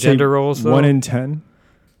talking gender roles though? 1 in 10.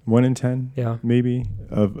 1 in 10. Yeah. Maybe.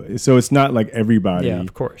 So it's not like everybody. Yeah,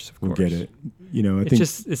 of course. Will get it. You know, I think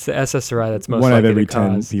it's the SSRI that's most one likely out of every to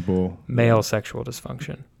 10 cause people male sexual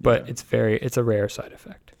dysfunction, but it's a rare side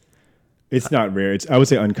effect. It's not rare. I would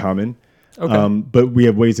say uncommon. Okay. But we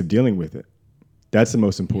have ways of dealing with it. That's the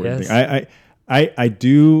most important thing.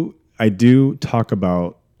 I do talk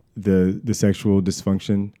about the sexual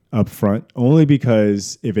dysfunction up front, only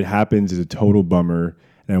because if it happens, it's a total bummer,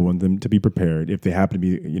 and I want them to be prepared if they happen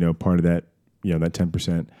to be, part of that, that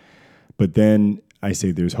 10%. But then I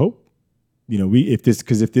say there's hope. If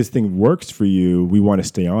this thing works for you, we want to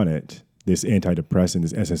stay on it. This antidepressant,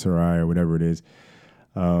 this SSRI or whatever it is,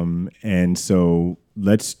 and so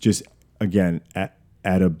let's just again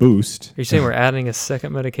add a boost. Are you saying we're adding a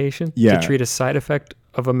second medication to treat a side effect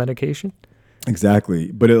of a medication?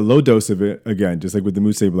 Exactly. But at a low dose of it, again, just like with the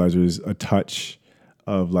mood stabilizers, a touch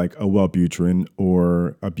of like a Wellbutrin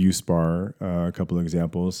or a Buspar, a couple of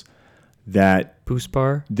examples, that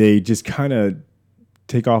Buspar, they just kind of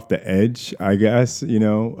take off the edge, I guess,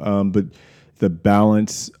 but the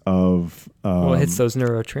balance of... it hits those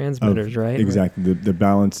neurotransmitters, right? Exactly. The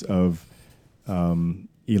balance of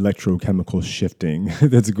electrochemical shifting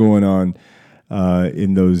that's going on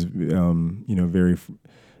in those, very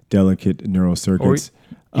delicate neural circuits.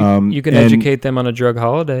 You can educate them on a drug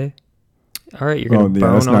holiday. All right, you're going to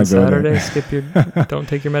bone on Saturday, don't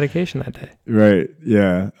take your medication that day. Right,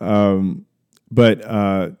 yeah.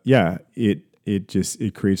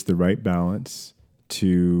 It creates the right balance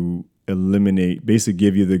to eliminate, basically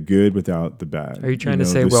give you the good without the bad. Are you trying to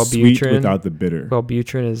say Wellbutrin without the bitter?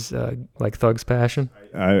 Wellbutrin is like Thug's Passion?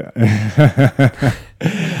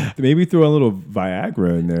 Maybe throw a little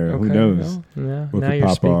Viagra in there. Okay, who knows? Yeah. What Now could you're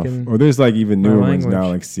pop off? speaking Or there's like even newer ones language. now,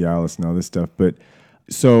 like Cialis and all this stuff. But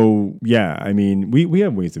so yeah, I mean, we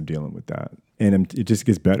have ways of dealing with that, and it just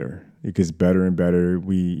gets better. It gets better and better.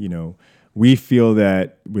 We feel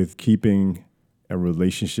that with keeping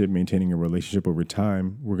maintaining a relationship over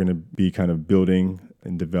time, we're going to be kind of building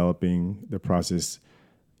and developing the process.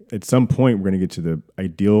 At some point, we're going to get to the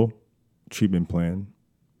ideal treatment plan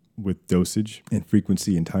with dosage and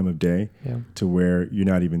frequency and time of day to where you're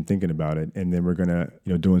not even thinking about it. And then we're going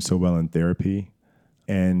to, doing so well in therapy.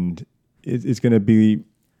 And it's going to be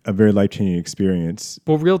a very life-changing experience.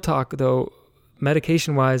 Well, real talk, though,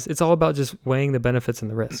 medication-wise, it's all about just weighing the benefits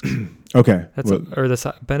and the risks. Okay. Or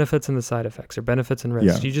the benefits and the side effects, or benefits and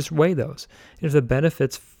risks. Yeah. You just weigh those. And if the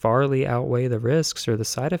benefits farly outweigh the risks or the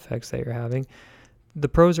side effects that you're having, the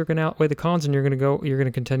pros are going to outweigh the cons, and you're going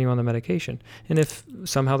to continue on the medication. And if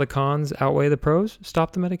somehow the cons outweigh the pros,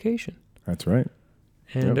 stop the medication. That's right.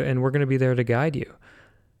 And we're going to be there to guide you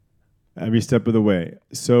every step of the way.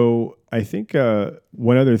 So I think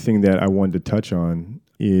one other thing that I wanted to touch on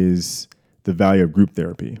is the value of group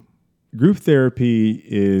therapy. Group therapy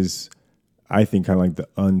is, I think, kind of like the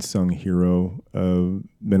unsung hero of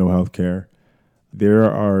mental health care. There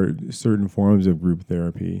are certain forms of group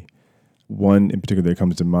therapy. One in particular that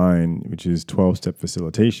comes to mind, which is 12-step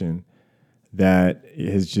facilitation, that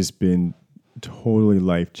has just been totally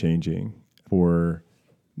life-changing for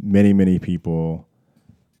many, many people,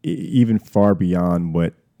 even far beyond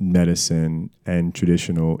what medicine and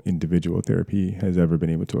traditional individual therapy has ever been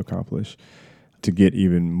able to accomplish. To get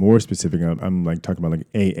even more specific, I'm like talking about like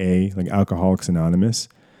AA, like Alcoholics Anonymous.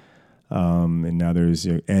 And now there's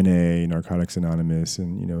NA, Narcotics Anonymous,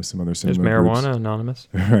 and some other similar There's Marijuana groups. Anonymous.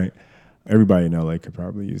 Right. Everybody in LA could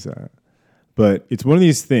probably use that. But it's one of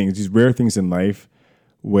these things, these rare things in life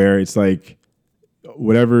where it's like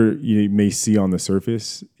whatever you may see on the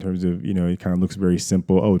surface in terms of, it kind of looks very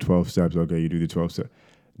simple. Oh, 12 steps. Okay, you do the 12 steps.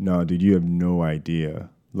 No, dude, you have no idea.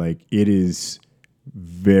 Like, it is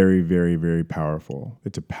very, very, very powerful.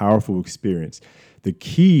 It's a powerful experience. The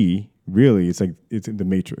key, really, it's the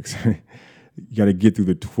Matrix. You got to get through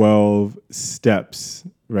the 12 steps,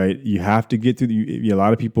 right? You have to get through a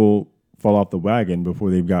lot of people fall off the wagon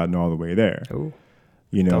before they've gotten all the way there. Ooh,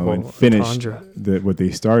 and finished what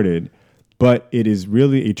they started. But it is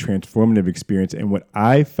really a transformative experience. And what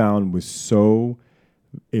I found was so,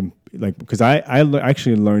 because I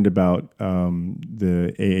actually learned about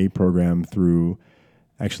the AA program through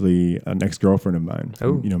actually an ex-girlfriend of mine,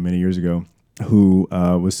 many years ago, who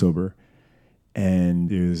was sober.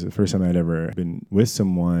 And it was the first time I'd ever been with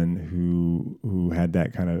someone who had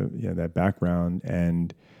that kind of, that background.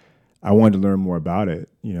 And I wanted to learn more about it,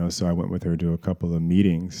 so I went with her to a couple of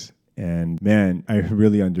meetings. And man, I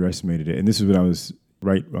really underestimated it. And this is when I was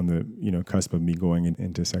right on the, cusp of me going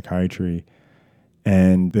into psychiatry.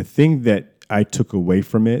 And the thing that I took away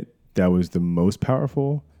from it that was the most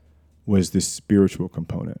powerful was the spiritual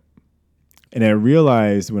component. And I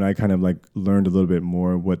realized when I kind of learned a little bit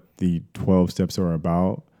more what the 12 steps are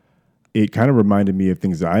about, it kind of reminded me of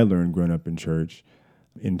things that I learned growing up in church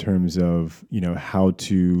in terms of, how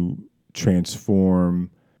to transform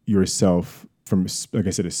yourself from, like I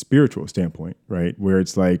said, a spiritual standpoint, right? Where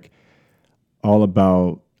it's all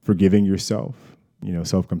about forgiving yourself,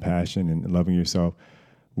 self-compassion and loving yourself,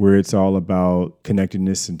 where it's all about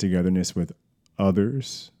connectedness and togetherness with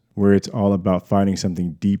others, where it's all about finding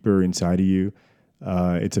something deeper inside of you.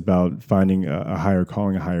 It's about finding a higher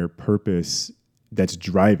calling, a higher purpose that's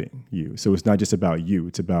driving you. So it's not just about you.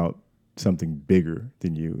 It's about something bigger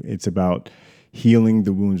than you. It's about healing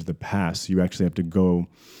the wounds of the past. So you actually have to go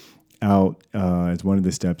out as one of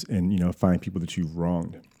the steps and, find people that you've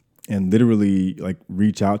wronged and literally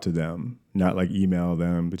reach out to them, not email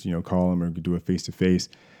them, but, call them or do a face-to-face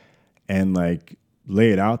and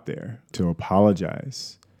lay it out there, to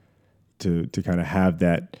apologize, to kind of have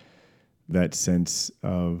that sense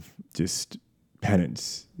of just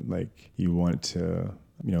penance, you want to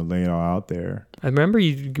lay it all out there. I remember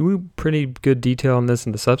you gave pretty good detail on this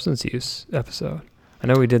in the substance use episode. I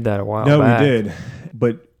know we did that a while back. No, we did.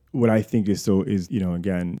 But what I think is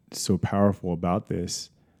again, so powerful about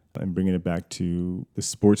this and bringing it back to the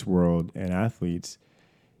sports world and athletes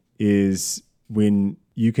is when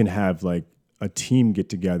you can have a team get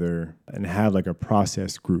together and have a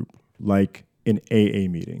process group, like an AA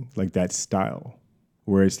meeting, that style,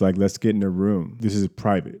 where it's let's get in a room. This is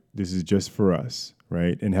private. This is just for us,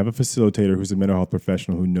 right? And have a facilitator who's a mental health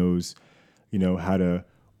professional who knows, how to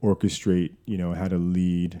orchestrate, how to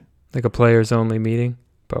lead. Like a players only meeting?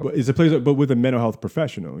 But it's a place, but with a mental health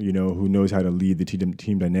professional, who knows how to lead the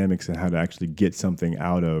team dynamics and how to actually get something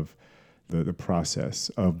out of the process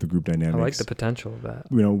of the group dynamics. I like the potential of that.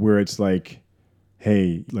 Where it's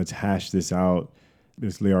hey, let's hash this out.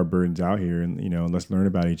 Let's lay our burdens out here and, let's learn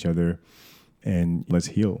about each other and let's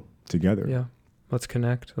heal together. Yeah. Let's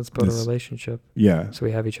connect. Let's build a relationship. Yeah. So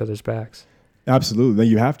we have each other's backs. Absolutely.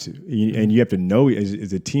 You have to. And you have to know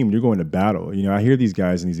as a team, when you're going to battle. I hear these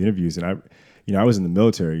guys in these interviews and I was in the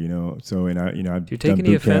military, so, and I've do you take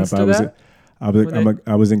any offense to that?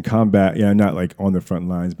 I was in combat. Yeah. Not on the front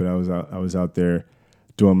lines, but I was out there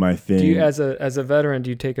doing my thing. Do you, as a veteran, do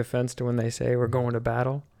you take offense to when they say we're going to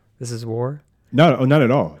battle? This is war? No, not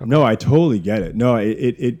at all. Okay. No, I totally get it. No,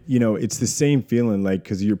 it's the same feeling,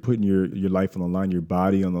 because you're putting your life on the line, your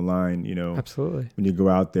body on the line, Absolutely. When you go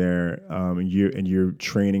out there, and you're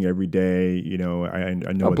training every day, I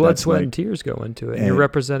know what blood, that's sweat, and tears go into it. And you're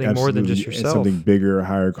representing more than just yourself. Something bigger,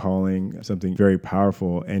 higher calling, something very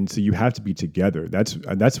powerful. And so you have to be together. That's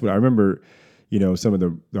what I remember. Some of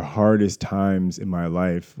the hardest times in my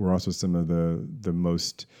life were also some of the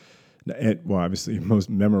most, well, obviously most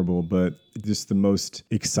memorable, but just the most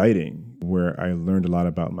exciting, where I learned a lot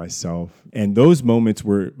about myself. And those moments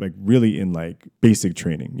were really in basic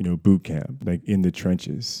training, boot camp, in the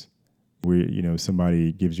trenches, where,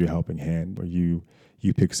 somebody gives you a helping hand, where you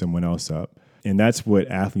pick someone else up. And that's what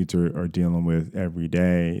athletes are dealing with every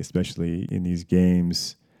day, especially in these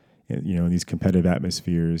games, in these competitive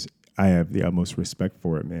atmospheres. I have the utmost respect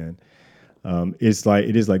for it, man.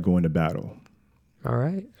 It is like going to battle. All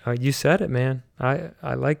right. You said it, man.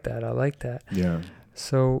 I like that. I like that. Yeah.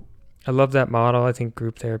 So I love that model. I think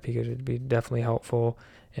group therapy could be definitely helpful,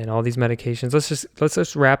 and all these medications. Let's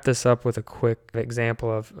just wrap this up with a quick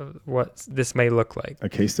example of what this may look like. A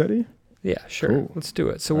case study? Yeah, sure. Cool. Let's do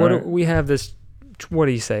it. So we have this, what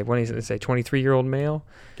do you say? What do you say? 23-year-old male?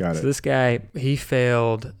 Got it. So this guy, he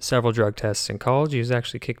failed several drug tests in college. He was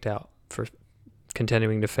actually kicked out for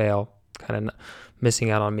continuing to fail, kind of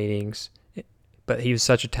missing out on meetings. But he was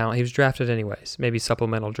such a talent. He was drafted anyways. Maybe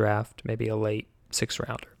supplemental draft, maybe a late 6th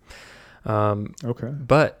rounder. Okay.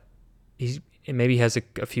 But maybe he has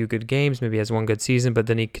a few good games. Maybe he has one good season. But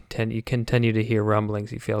then you continue to hear rumblings.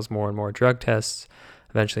 He fails more and more drug tests.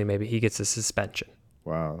 Eventually, maybe he gets a suspension.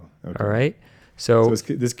 Wow. Okay. All right. So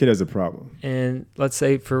this kid has a problem. And let's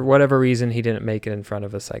say for whatever reason, he didn't make it in front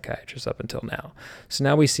of a psychiatrist up until now. So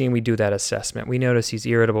now we see him, we do that assessment. We notice he's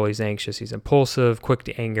irritable, he's anxious, he's impulsive, quick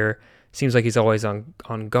to anger. Seems like he's always on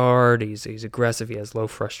guard. He's aggressive. He has low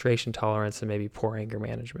frustration tolerance and maybe poor anger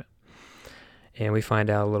management. And we find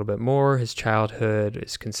out a little bit more. His childhood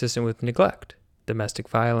is consistent with neglect. domestic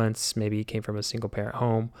violence. Maybe he came from a single parent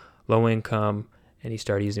home, low income, and he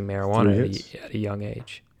started using marijuana at a young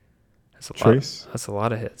age. That's a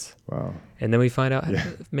lot of hits. Wow. And then we find out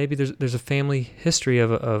maybe there's a family history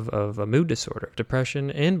of a mood disorder, of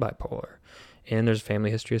depression and bipolar, and there's a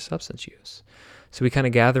family history of substance use. So we kind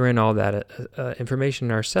of gather in all that information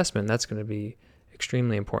in our assessment. That's going to be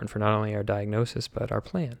extremely important for not only our diagnosis but our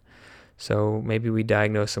plan. So maybe we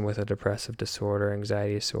diagnose them with a depressive disorder,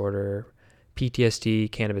 anxiety disorder,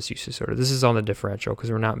 PTSD, cannabis use disorder. This is on the differential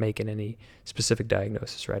because we're not making any specific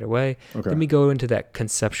diagnosis right away. Okay. Then we go into that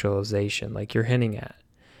conceptualization, like you're hinting at.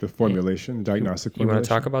 The formulation, diagnostic formulation. You want to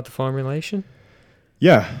talk about the formulation?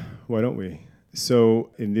 Yeah, why don't we? So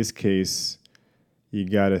in this case, you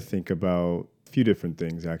got to think about a few different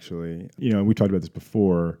things, actually. We talked about this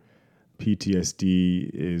before.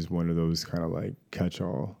 PTSD is one of those kind of like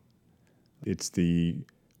catch-all. It's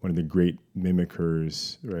one of the great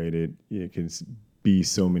mimickers, right? It can be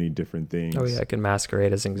so many different things. Oh, yeah. It can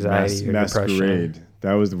masquerade as anxiety or masquerade. depression.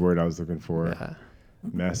 That was the word I was looking for. Yeah.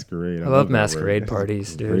 Masquerade. I love masquerade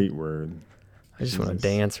parties, dude. Great word. I just want to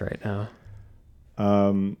dance right now.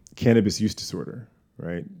 Cannabis use disorder,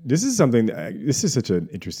 right? This is such an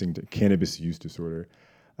interesting cannabis use disorder.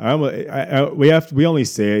 We only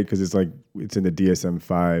say it because it's in the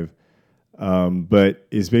DSM-5, but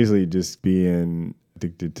it's basically just being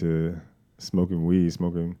addicted to smoking weed. At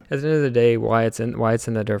the end of the day, why it's in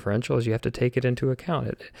the differential is you have to take it into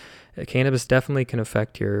account. Cannabis definitely can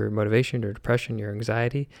affect your motivation, your depression, your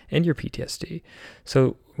anxiety, and your PTSD.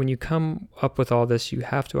 So when you come up with all this, you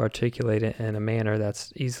have to articulate it in a manner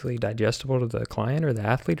that's easily digestible to the client or the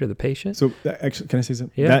athlete or the patient. So actually, can I say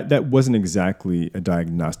something? Yeah. That wasn't exactly a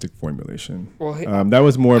diagnostic formulation. Well, that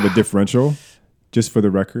was more of a differential, just for the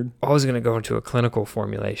record. I was going to go into a clinical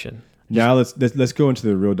formulation. Now let's go into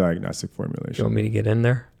the real diagnostic formulation. You want me to get in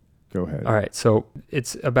there? Go ahead. All right. So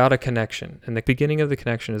it's about a connection. And the beginning of the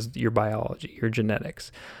connection is your biology, your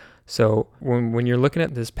genetics. So when you're looking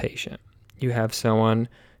at this patient, you have someone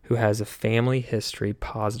who has a family history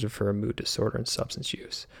positive for a mood disorder and substance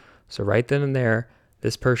use. So right then and there,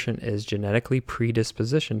 this person is genetically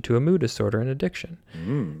predispositioned to a mood disorder and addiction.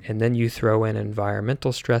 And then you throw in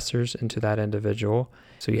environmental stressors into that individual.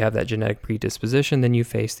 So you have that genetic predisposition, then you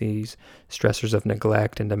face these stressors of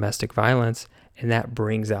neglect and domestic violence, and that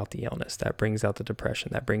brings out the illness, that brings out the depression,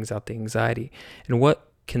 that brings out the anxiety. And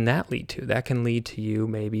what can that lead to? That can lead to you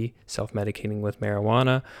maybe self-medicating with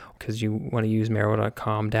marijuana because you want to use marijuana to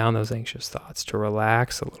calm down those anxious thoughts, to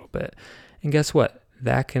relax a little bit. And guess what?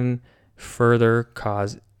 That can further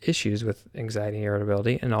cause issues with anxiety and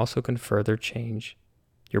irritability, and also can further change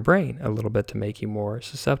your brain a little bit to make you more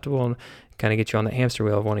susceptible and kind of get you on the hamster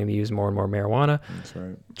wheel of wanting to use more and more marijuana. That's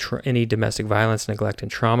right. Any domestic violence, neglect, and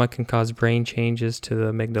trauma can cause brain changes to the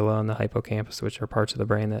amygdala and the hippocampus, which are parts of the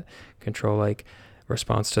brain that control like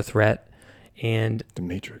response to threat. And the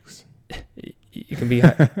matrix. You can be,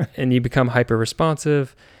 and you become hyper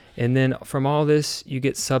responsive. And then from all this, you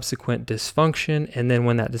get subsequent dysfunction. And then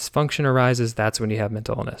when that dysfunction arises, that's when you have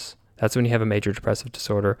mental illness. That's when you have a major depressive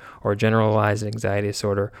disorder or a generalized anxiety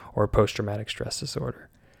disorder or post-traumatic stress disorder.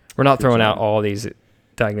 We're not throwing out all these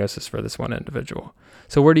diagnoses for this one individual.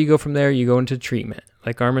 So where do you go from there? You go into treatment.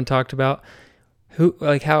 Like Armin talked about,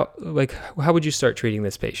 how would you start treating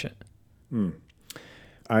this patient?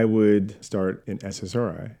 I would start an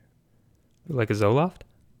SSRI. Like a Zoloft?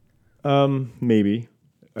 Maybe.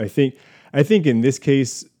 I think in this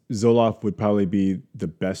case, Zoloft would probably be the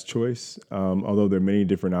best choice, although there are many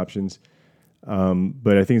different options.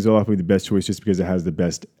 But I think Zoloft would be the best choice just because it has the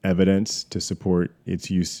best evidence to support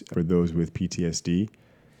its use for those with PTSD.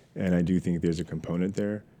 And I do think there's a component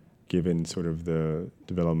there, given sort of the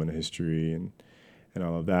developmental history and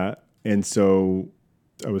all of that. And so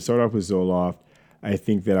I would start off with Zoloft. I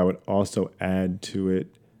think that I would also add to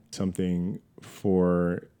it something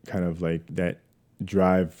for kind of like that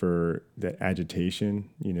drive for that agitation,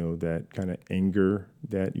 that kind of anger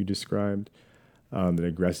that you described, that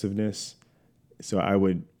aggressiveness. So I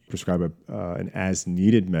would prescribe an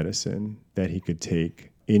as-needed medicine that he could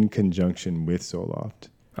take in conjunction with Zoloft.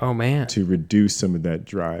 Oh man! To reduce some of that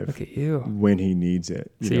drive. Look at you when he needs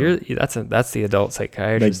it. So that's the adult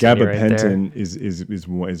psychiatrist. Like gabapentin is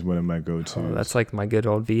one of my go-tos. Oh, that's like my good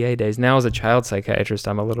old VA days. Now as a child psychiatrist,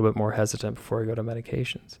 I'm a little bit more hesitant before I go to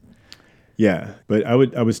medications. Yeah, but I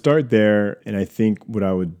would start there, and I think what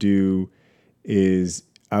I would do is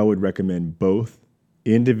I would recommend both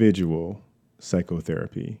individual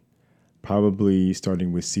psychotherapy, probably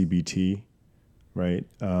starting with CBT, right?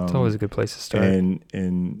 It's always a good place to start. And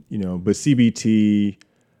but CBT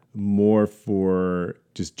more for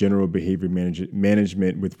just general behavior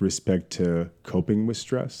management with respect to coping with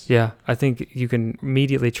stress? Yeah, I think you can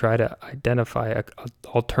immediately try to identify a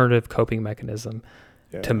alternative coping mechanism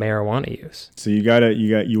to marijuana use. So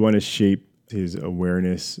you want to shape his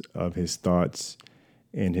awareness of his thoughts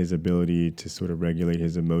and his ability to sort of regulate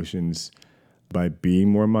his emotions by being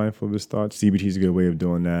more mindful of his thoughts. CBT is a good way of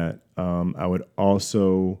doing that. I would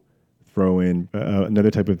also throw in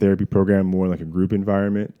another type of therapy program, more like a group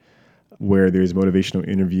environment, where there's motivational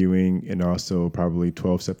interviewing and also probably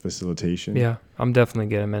 12-step facilitation. Yeah, I'm definitely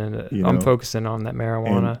getting into it. I'm focusing on that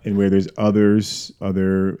marijuana. And where there's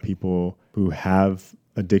other people who have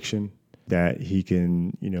addiction that he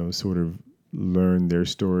can, sort of learn their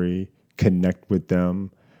story, connect with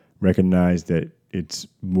them, recognize that it's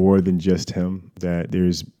more than just him, that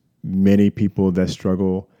there's many people that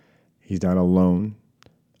struggle. He's not alone,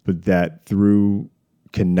 but that through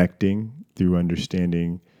connecting, through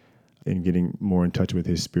understanding, and getting more in touch with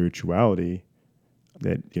his spirituality,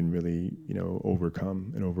 that can really,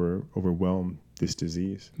 overcome and overwhelm this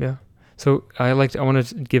disease. Yeah. So I want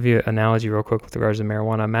to give you an analogy real quick with regards to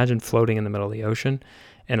marijuana. Imagine floating in the middle of the ocean,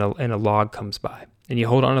 and a log comes by, and you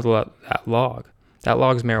hold on to that log. That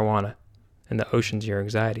log's marijuana, and the ocean's your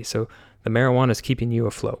anxiety. So the marijuana is keeping you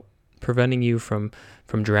afloat, preventing you from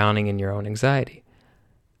drowning in your own anxiety.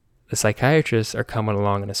 The psychiatrists are coming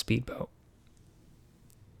along in a speedboat.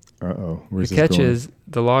 Where's the catch is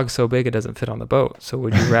the log's so big it doesn't fit on the boat. So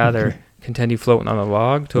would you rather continue floating on the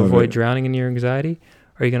log to avoid drowning in your anxiety?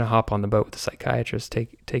 Or are you going to hop on the boat with the psychiatrist,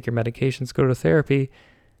 take your medications, go to therapy,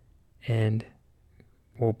 and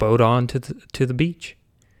we'll boat on to the beach?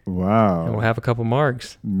 Wow. And we'll have a couple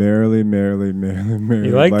margs. Merrily.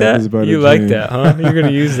 You like that? You like that, huh? You're going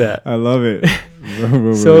to use that. I love it.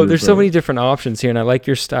 So there's so many different options here, and I like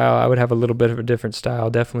your style. I would have a little bit of a different style.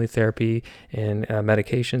 Definitely therapy and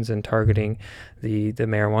medications and targeting the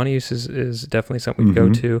marijuana use is definitely something we'd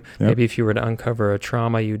go to. Yep. Maybe if you were to uncover a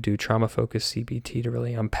trauma, you do trauma-focused CBT to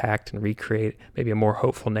really unpack and recreate maybe a more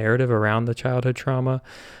hopeful narrative around the childhood trauma.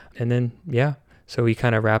 And then, so we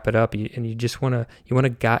kind of wrap it up, and you just want to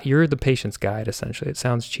guide. You're the patient's guide, essentially. It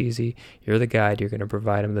sounds cheesy. You're the guide. You're going to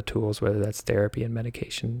provide them the tools, whether that's therapy and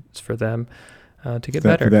medications for them to get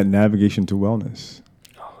better. For that navigation to wellness.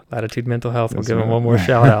 Latitude Mental Health. We'll give them one more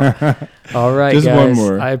shout out. All right, just guys. One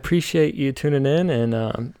more. I appreciate you tuning in,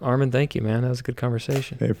 and Armin, thank you, man. That was a good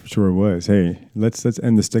conversation. Hey, for sure it was. Hey, let's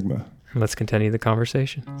end the stigma. Let's continue the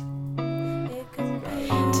conversation.